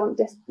that we don't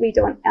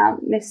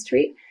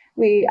mistreat.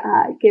 We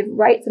give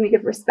rights and we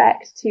give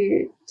respect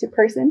to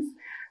persons.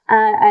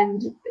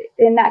 And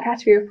in that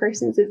category of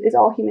persons is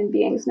all human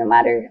beings, no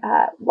matter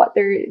what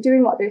they're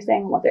doing, what they're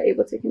saying, what they're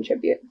able to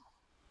contribute.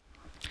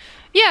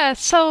 Yeah,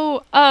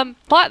 so a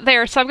lot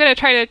there. So I'm going to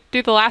try to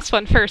do the last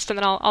one first, and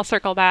then I'll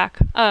circle back.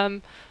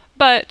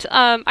 But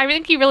I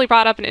think you really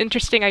brought up an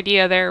interesting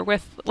idea there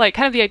with like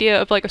kind of the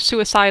idea of like a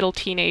suicidal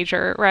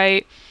teenager,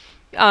 right?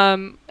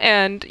 And,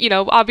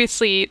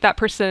 obviously that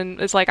person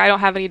is like, I don't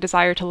have any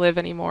desire to live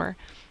anymore.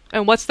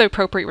 And what's the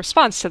appropriate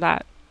response to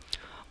that?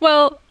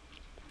 Well,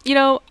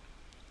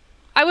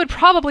 I would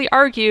probably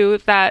argue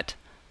that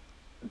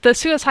the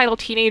suicidal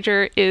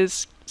teenager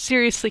is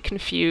seriously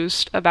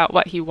confused about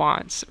what he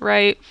wants,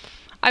 right?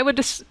 I would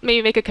just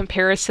maybe make a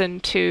comparison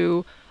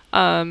to,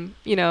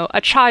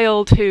 a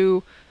child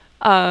who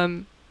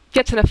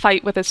gets in a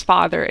fight with his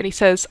father and he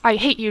says, I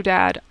hate you,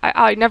 Dad.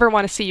 I never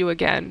want to see you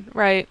again,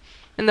 right?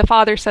 And the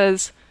father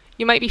says,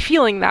 you might be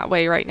feeling that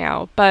way right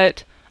now,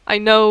 but I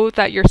know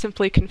that you're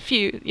simply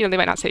confused. They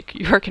might not say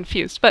you're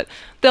confused, but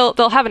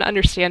they'll have an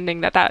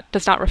understanding that that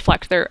does not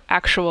reflect their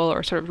actual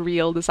or sort of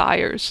real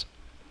desires.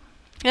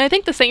 And I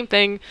think the same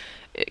thing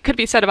could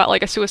be said about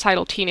like a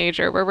suicidal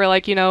teenager, where we're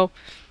like, you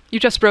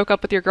just broke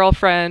up with your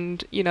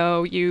girlfriend,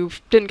 you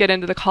didn't get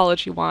into the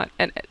college you want,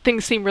 and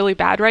things seem really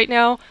bad right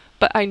now,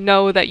 but I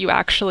know that you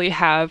actually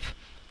have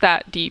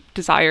that deep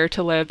desire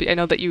to live. I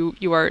know that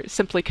you are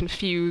simply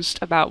confused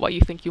about what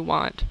you think you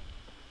want.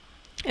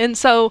 And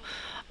so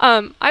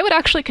I would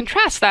actually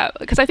contrast that,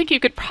 because I think you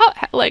could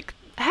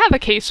have a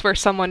case where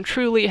someone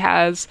truly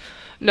has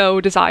no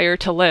desire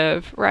to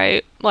live,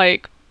 right?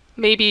 Like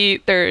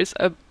maybe there's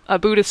a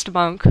Buddhist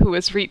monk who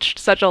has reached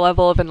such a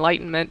level of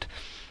enlightenment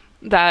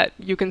that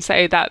you can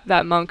say that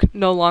that monk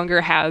no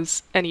longer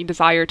has any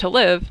desire to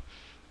live.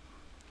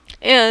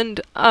 And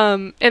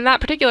in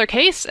that particular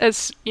case,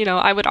 as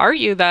I would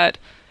argue that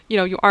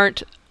you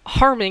aren't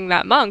harming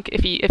that monk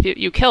if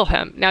you kill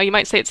him. Now you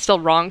might say it's still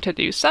wrong to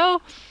do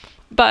so,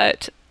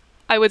 but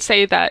I would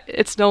say that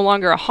it's no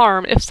longer a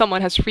harm if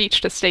someone has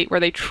reached a state where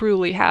they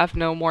truly have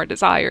no more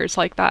desires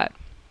like that.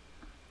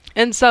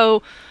 And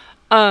so,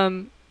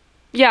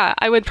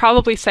 I would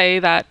probably say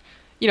that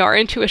our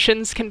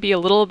intuitions can be a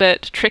little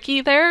bit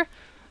tricky there.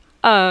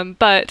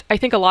 But I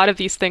think a lot of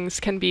these things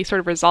can be sort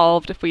of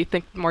resolved if we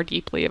think more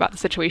deeply about the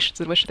situations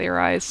in which they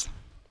arise.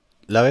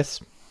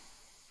 Lois?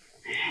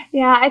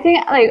 Yeah, I think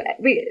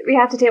we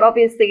have to take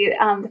obviously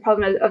the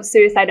problem of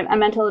suicide and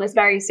mental illness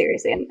very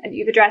seriously, and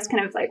you've addressed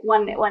kind of like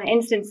one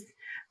instance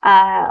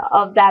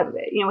of that,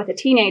 with a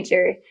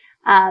teenager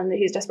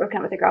who's just broken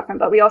up with a girlfriend.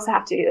 But we also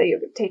have to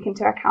take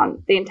into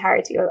account the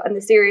entirety and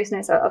the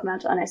seriousness of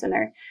mental illness and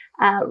their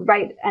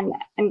right and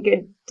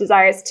good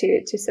desires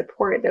to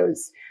support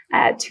those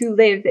to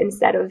live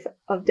instead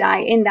of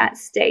die in that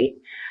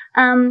state.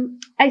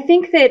 I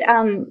think that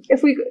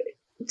if we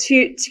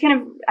to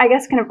kind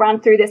of run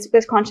through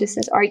this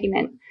consciousness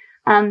argument,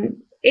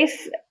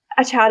 if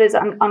a child is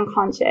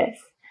unconscious,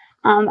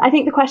 I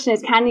think the question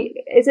is, can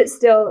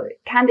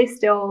they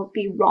still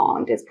be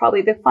wronged? Is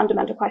probably the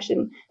fundamental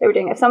question that we're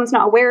doing. If someone's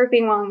not aware of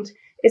being wronged,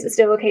 is it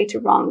still okay to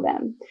wrong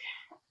them?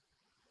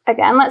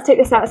 Again, let's take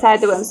this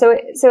outside the womb. So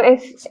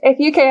if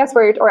UKS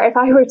were, or if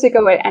I were to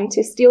go and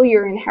to steal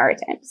your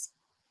inheritance,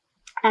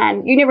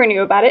 and you never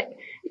knew about it,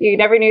 you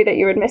never knew that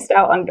you had missed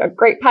out on a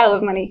great pile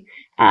of money,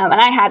 and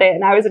I had it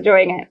and I was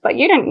enjoying it, but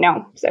you didn't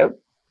know. So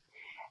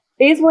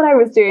is what I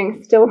was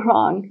doing still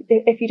wrong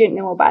if you didn't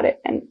know about it?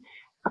 And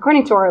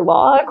according to our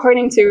law,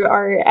 according to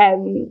our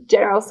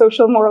general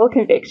social moral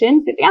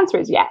conviction, the answer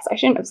is yes. I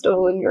shouldn't have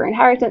stolen your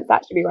inheritance.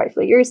 That should be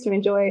rightfully yours to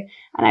enjoy,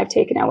 and I've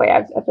taken it away.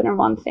 I've done a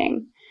wrong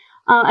thing.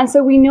 And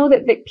so we know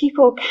that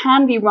people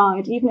can be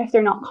wronged even if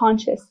they're not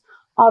conscious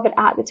of it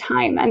at the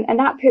time. And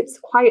that puts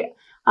quite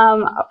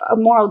a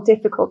moral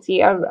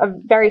difficulty, a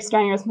very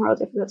strenuous moral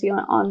difficulty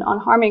on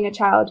harming a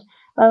child,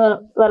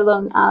 let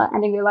alone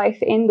ending their life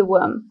in the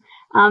womb.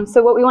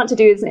 So what we want to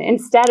do is,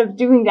 instead of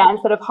doing that,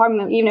 instead of harming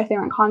them, even if they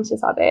aren't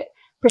conscious of it,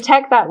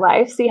 protect that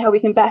life, see how we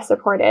can best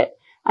support it,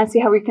 and see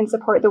how we can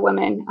support the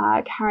woman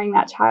carrying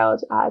that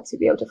child to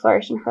be able to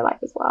flourish in her life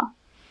as well.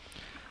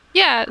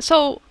 Yeah,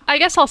 so I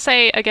guess I'll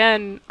say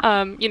again,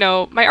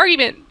 my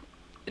argument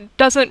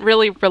doesn't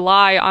really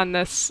rely on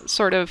this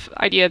sort of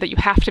idea that you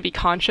have to be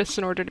conscious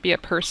in order to be a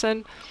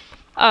person.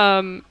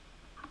 I'm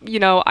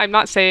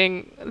not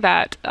saying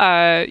that,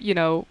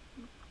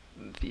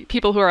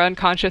 people who are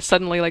unconscious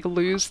suddenly like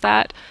lose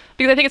that,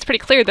 because I think it's pretty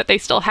clear that they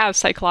still have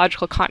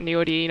psychological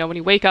continuity. When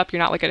you wake up,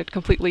 you're not like a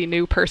completely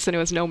new person who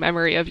has no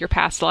memory of your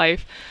past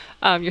life.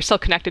 You're still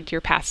connected to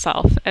your past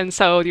self, and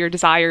so your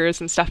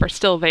desires and stuff are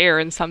still there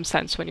in some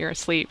sense when you're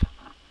asleep.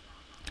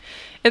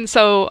 And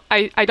so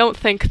I don't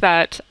think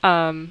that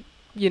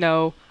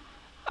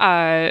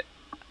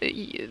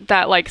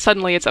that like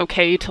suddenly it's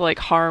okay to like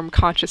harm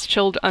unconscious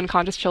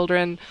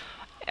children,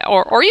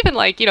 or even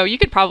like you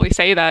could probably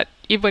say that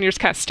even when you're just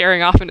kind of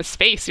staring off into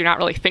space, you're not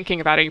really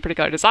thinking about any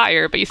particular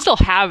desire, but you still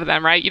have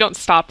them, right? You don't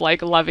stop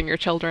like loving your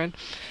children.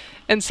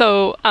 And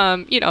so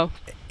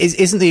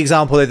isn't the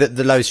example that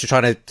the Lois you're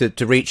trying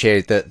to reach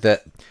here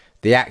that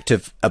the act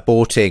of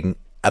aborting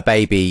a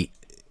baby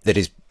that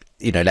is,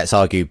 let's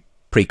argue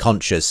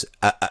pre-conscious,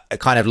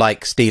 kind of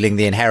like stealing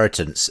the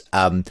inheritance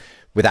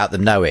without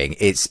them knowing?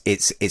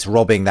 It's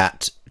robbing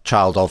that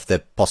child of the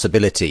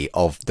possibility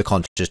of the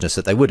consciousness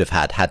that they would have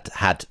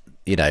had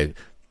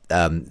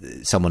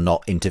someone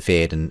not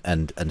interfered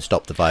and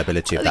stopped the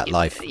viability of that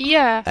life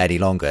any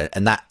longer.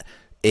 And that,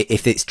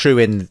 if it's true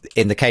in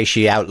the case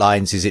she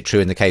outlines, is it true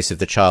in the case of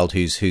the child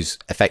who's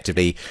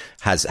effectively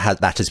has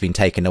been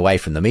taken away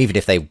from them? Even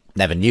if they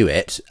never knew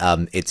it,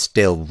 it's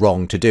still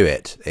wrong to do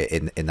it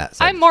in that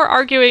sense. I'm more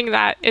arguing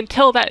that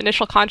until that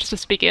initial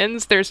consciousness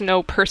begins, there's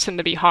no person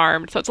to be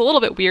harmed. So it's a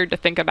little bit weird to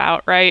think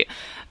about, right?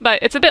 But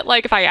it's a bit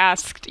like if I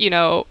asked,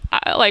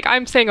 like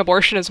I'm saying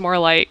abortion is more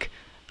like,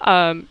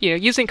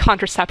 using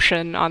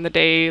contraception on the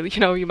day,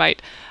 you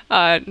might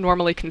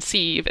normally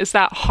conceive. Is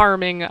that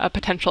harming a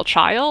potential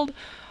child?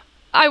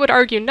 I would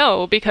argue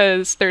no,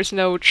 because there's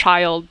no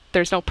child,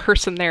 there's no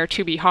person there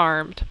to be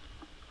harmed.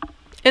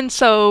 And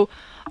so,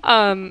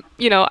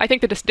 I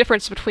think the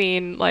difference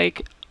between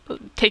like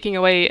taking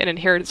away an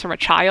inheritance from a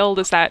child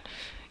is that,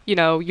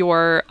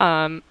 you're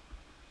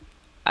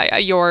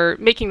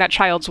making that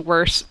child's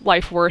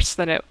life worse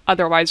than it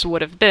otherwise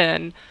would have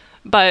been.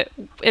 But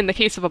in the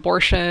case of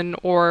abortion,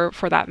 or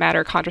for that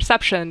matter,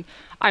 contraception,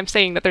 I'm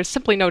saying that there's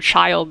simply no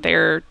child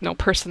there, no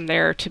person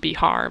there to be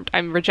harmed.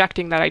 I'm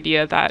rejecting that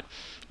idea that,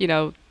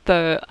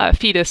 the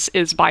fetus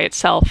is by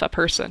itself a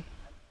person.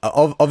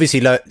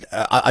 Obviously,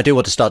 I do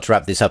want to start to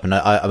wrap this up, and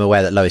I'm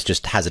aware that Lois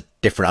just has a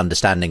different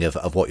understanding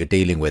of what you're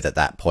dealing with at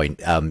that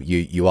point.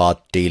 You are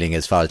dealing,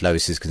 as far as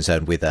Lois is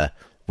concerned, with a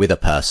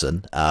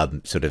person,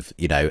 and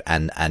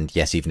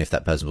yes, even if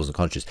that person wasn't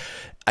conscious.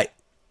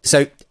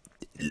 So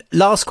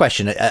last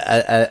question,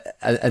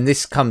 and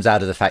this comes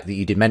out of the fact that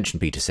you did mention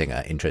Peter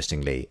Singer,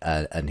 interestingly,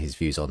 and his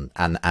views on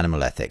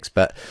animal ethics,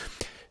 but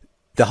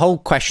the whole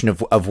question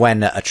of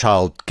when a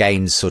child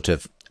gains sort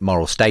of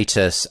moral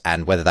status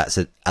and whether that's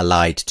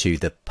allied to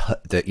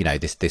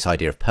this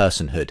idea of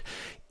personhood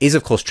is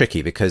of course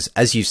tricky, because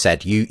as you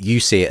said, you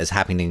see it as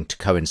happening to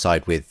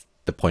coincide with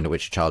the point at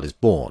which a child is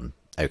born.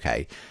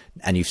 Okay.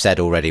 And you've said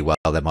already, well,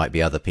 there might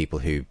be other people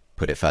who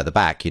put it further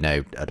back, at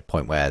a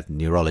point where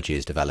neurology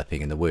is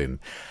developing in the womb.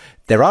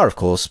 There are, of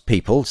course,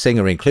 people,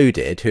 Singer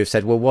included, who have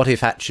said, well, what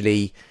if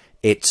actually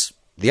it's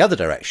the other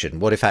direction?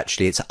 What if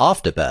actually it's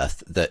after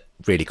birth that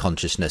really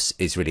consciousness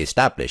is really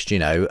established?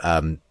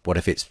 What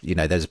if it's,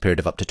 there's a period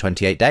of up to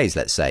 28 days,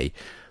 let's say,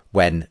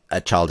 when a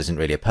child isn't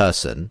really a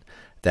person?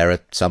 There are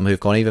some who've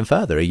gone even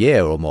further, a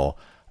year or more.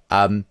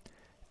 And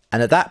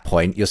at that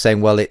point, you're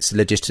saying, well, it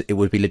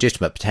would be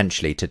legitimate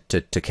potentially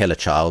to kill a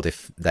child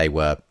if they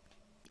were,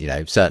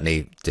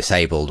 certainly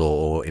disabled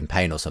or in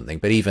pain or something.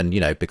 But even,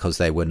 because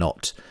they were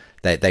not,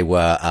 they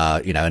were,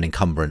 an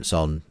encumbrance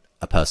on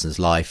a person's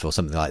life or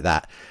something like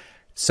that.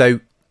 So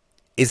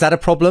is that a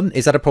problem?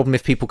 Is that a problem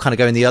if people kind of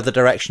go in the other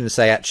direction and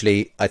say,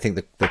 actually, I think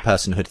the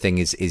personhood thing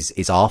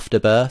is after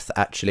birth,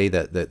 actually,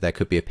 that there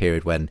could be a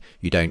period when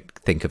you don't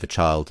think of a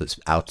child that's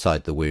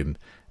outside the womb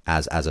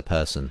as a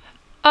person?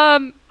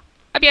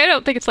 I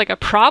don't think it's like a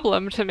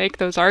problem to make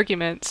those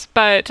arguments,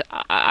 but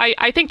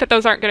I think that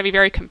those aren't going to be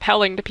very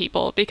compelling to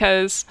people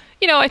because,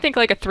 I think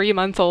like a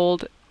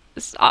 3-month-old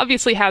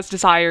obviously has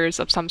desires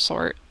of some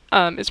sort,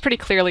 is pretty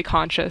clearly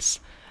conscious.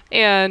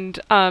 And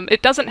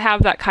it doesn't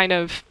have that kind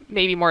of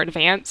maybe more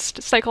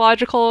advanced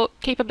psychological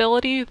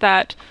capability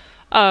that,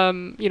 a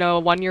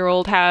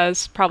 1-year-old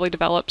has, probably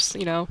develops,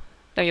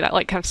 maybe that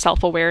like kind of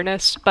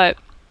self-awareness. But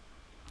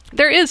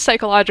there is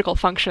psychological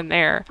function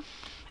there.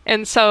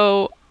 And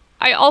so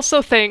I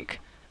also think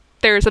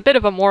there's a bit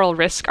of a moral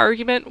risk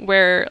argument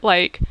where,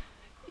 like,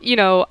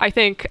 I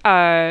think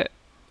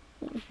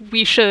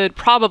we should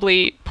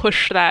probably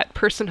push that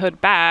personhood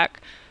back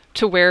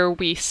to where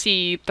we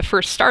see the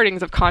first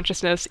startings of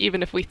consciousness,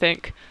 even if we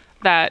think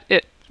that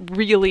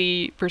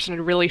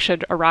personhood really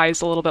should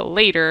arise a little bit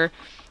later,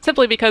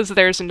 simply because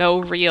there's no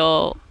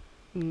real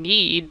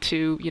need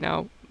to,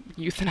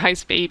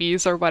 euthanize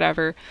babies or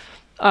whatever,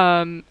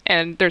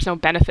 and there's no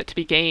benefit to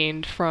be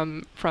gained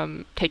from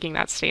taking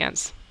that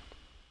stance.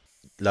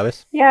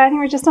 Lois? Yeah, I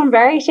think we're just on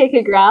very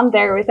shaky ground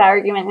there with that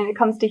argument when it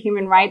comes to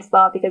human rights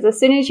law, because as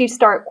soon as you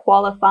start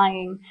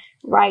qualifying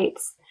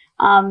rights,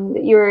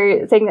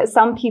 You're saying that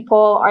some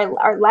people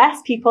are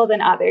less people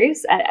than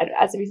others.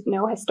 As we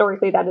know,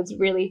 historically, that has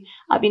really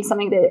been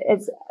something that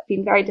has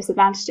been very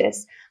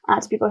disadvantageous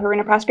to people who are in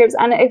oppressed groups.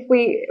 And if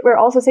we're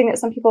also saying that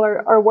some people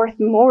are worth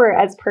more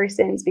as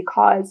persons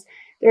because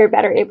they're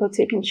better able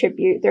to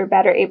contribute, they're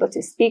better able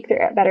to speak,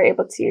 they're better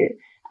able to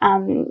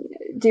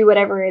do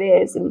whatever it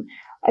is. And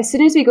as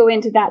soon as we go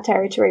into that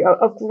territory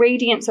of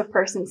gradients of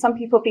persons, some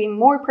people being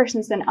more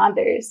persons than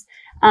others,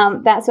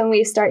 that's when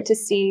we start to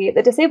see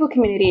the disabled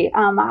community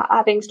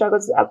having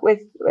struggles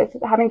with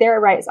having their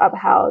rights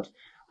upheld.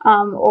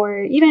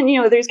 Or even,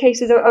 there's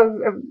cases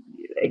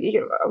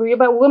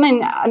about women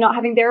not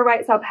having their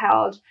rights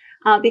upheld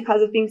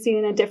because of being seen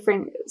in a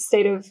different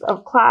state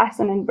of class,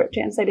 and then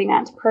translating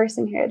that to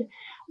personhood.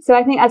 So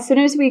I think as soon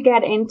as we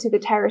get into the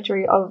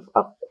territory of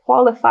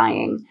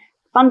qualifying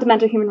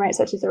fundamental human rights,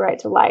 such as the right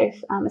to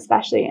life,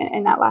 especially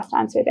in that last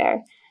answer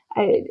there,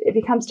 it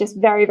becomes just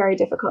very, very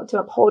difficult to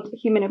uphold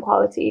human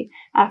equality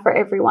for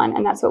everyone.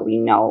 And that's what we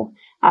know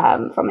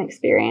from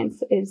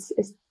experience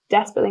is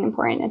desperately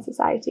important in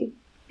society.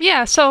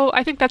 Yeah, so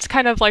I think that's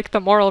kind of like the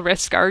moral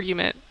risk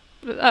argument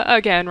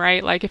again,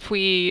 right? Like if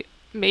we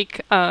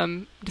make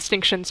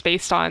distinctions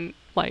based on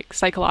like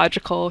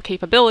psychological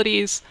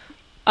capabilities,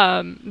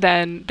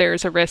 then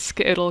there's a risk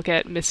it'll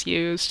get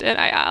misused. And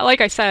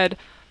like I said,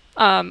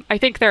 I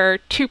think there are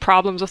two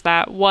problems with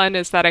that. One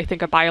is that I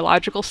think a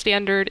biological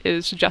standard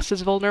is just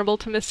as vulnerable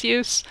to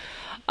misuse.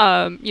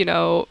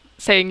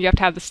 Saying you have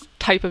to have this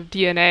type of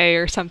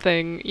DNA or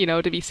something,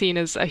 to be seen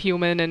as a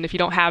human, and if you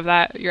don't have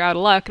that, you're out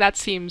of luck. That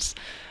seems,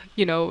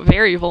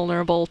 very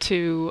vulnerable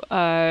to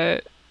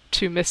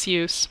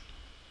misuse.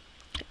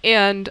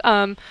 And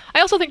I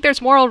also think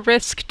there's moral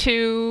risk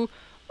to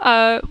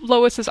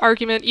Lois's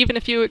argument, even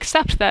if you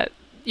accept that,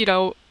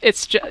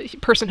 it's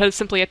personhood is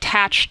simply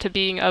attached to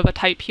being of a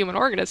type human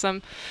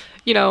organism.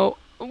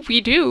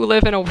 We do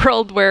live in a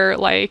world where,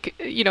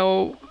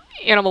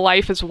 animal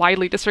life is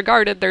widely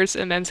disregarded. There's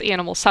immense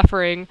animal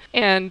suffering,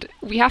 and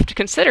we have to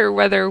consider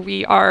whether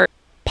we are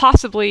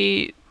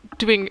possibly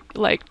doing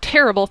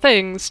terrible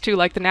things to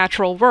the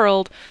natural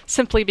world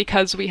simply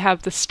because we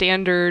have the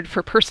standard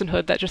for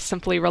personhood that just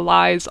simply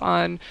relies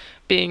on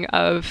being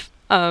of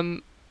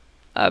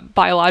a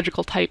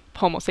biological type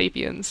Homo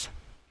sapiens.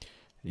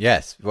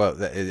 Yes, well,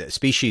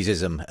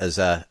 speciesism,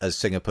 as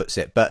Singer puts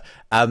it. But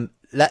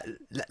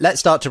let's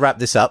start to wrap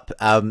this up.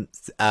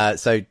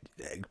 So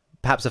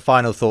perhaps a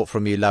final thought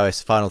from you,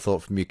 Lois. Final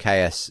thought from you,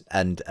 KS,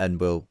 and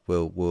we'll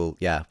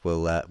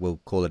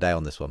call a day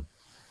on this one.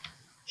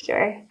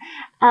 Sure.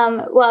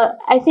 Well,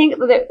 I think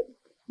that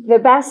the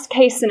best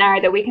case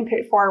scenario that we can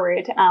put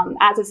forward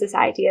as a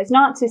society is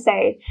not to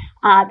say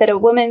that a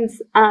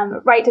woman's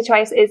right to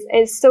choice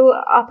is so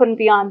up and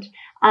beyond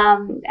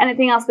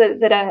anything else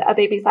that a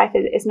baby's life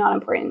is not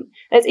important.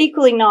 It's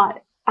equally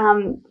not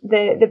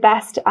the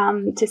best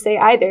to say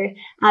either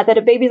that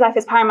a baby's life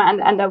is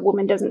paramount and a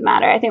woman doesn't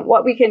matter. I think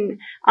what we can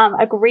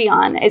agree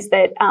on is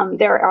that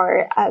there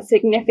are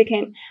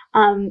significant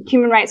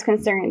human rights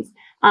concerns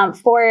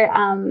for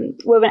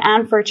women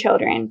and for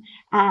children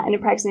in a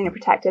pregnancy and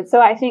protected.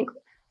 So I think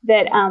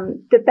that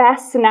the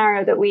best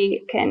scenario that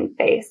we can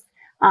face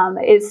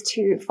is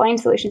to find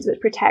solutions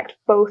that protect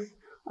both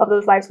of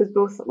those lives, because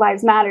both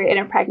lives matter in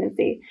a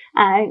pregnancy.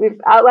 And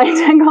we've outlined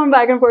and gone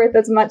back and forth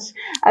as much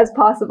as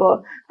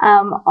possible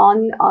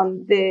on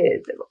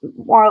the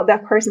moral, the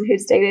personhood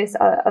status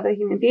of a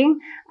human being.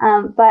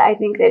 But I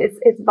think that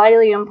it's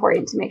vitally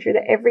important to make sure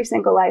that every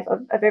single life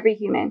of every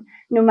human,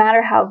 no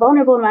matter how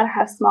vulnerable, no matter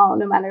how small,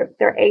 no matter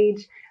their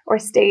age or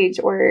stage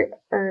or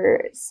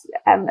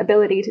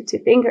ability to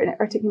think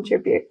or to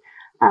contribute,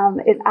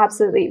 is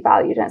absolutely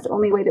valued. And it's the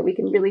only way that we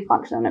can really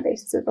function on a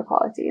basis of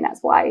equality. And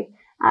that's why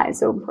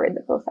it's so important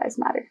that both lives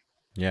matter.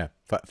 Yeah.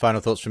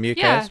 Final thoughts from you,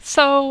 Yeah. Kaz?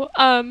 So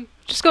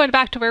just going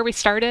back to where we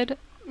started,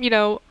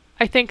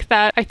 I think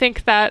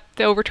that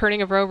the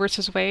overturning of Roe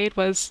versus Wade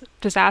was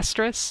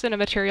disastrous in a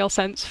material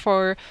sense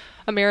for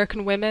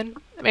American women,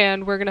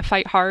 and we're going to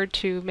fight hard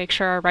to make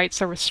sure our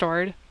rights are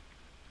restored.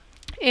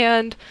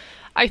 And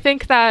I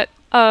think that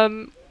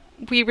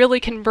we really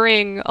can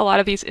bring a lot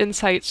of these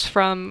insights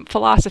from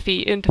philosophy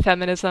into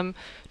feminism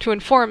to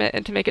inform it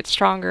and to make it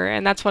stronger.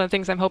 And that's one of the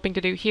things I'm hoping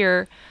to do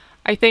here.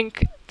 I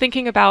think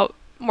thinking about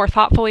more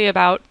thoughtfully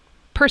about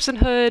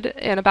personhood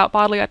and about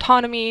bodily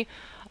autonomy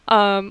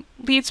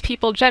leads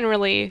people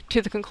generally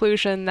to the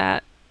conclusion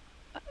that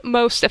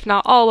most, if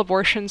not all,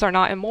 abortions are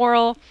not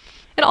immoral,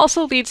 and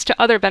also leads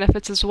to other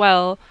benefits as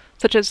well,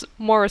 such as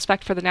more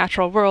respect for the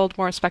natural world,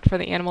 more respect for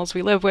the animals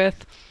we live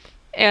with.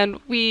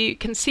 And we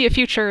can see a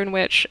future in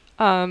which,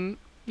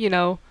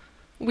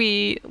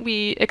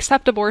 we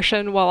accept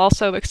abortion while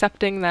also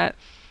accepting that,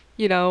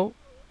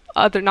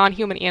 other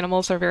non-human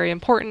animals are very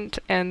important,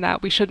 and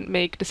that we shouldn't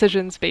make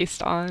decisions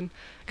based on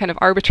kind of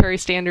arbitrary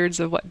standards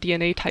of what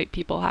DNA type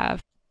people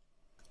have.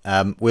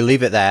 We'll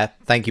leave it there.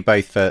 Thank you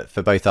both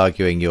for both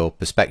arguing your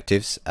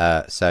perspectives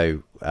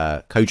so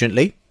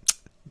cogently.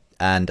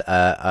 And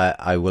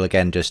I will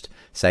again just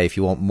say, if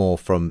you want more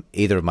from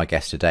either of my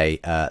guests today,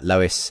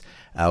 Lois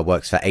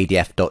works for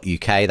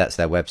adf.uk. That's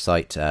their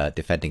website,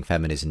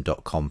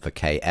 defendingfeminism.com for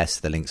KS.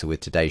 The links are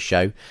with today's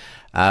show.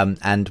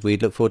 And we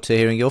look forward to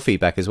hearing your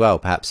feedback as well,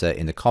 perhaps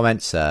in the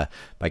comments, by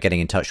getting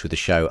in touch with the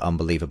show,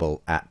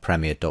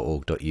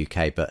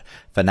 unbelievable@premier.org.uk. But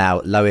for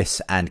now, Lois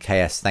and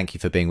KS, thank you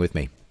for being with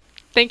me.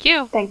 Thank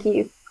you. Thank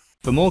you.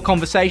 For more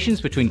conversations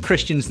between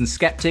Christians and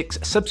skeptics,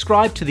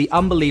 subscribe to the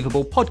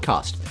Unbelievable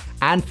podcast.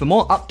 And for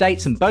more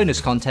updates and bonus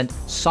content,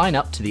 sign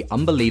up to the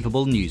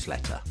Unbelievable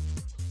newsletter.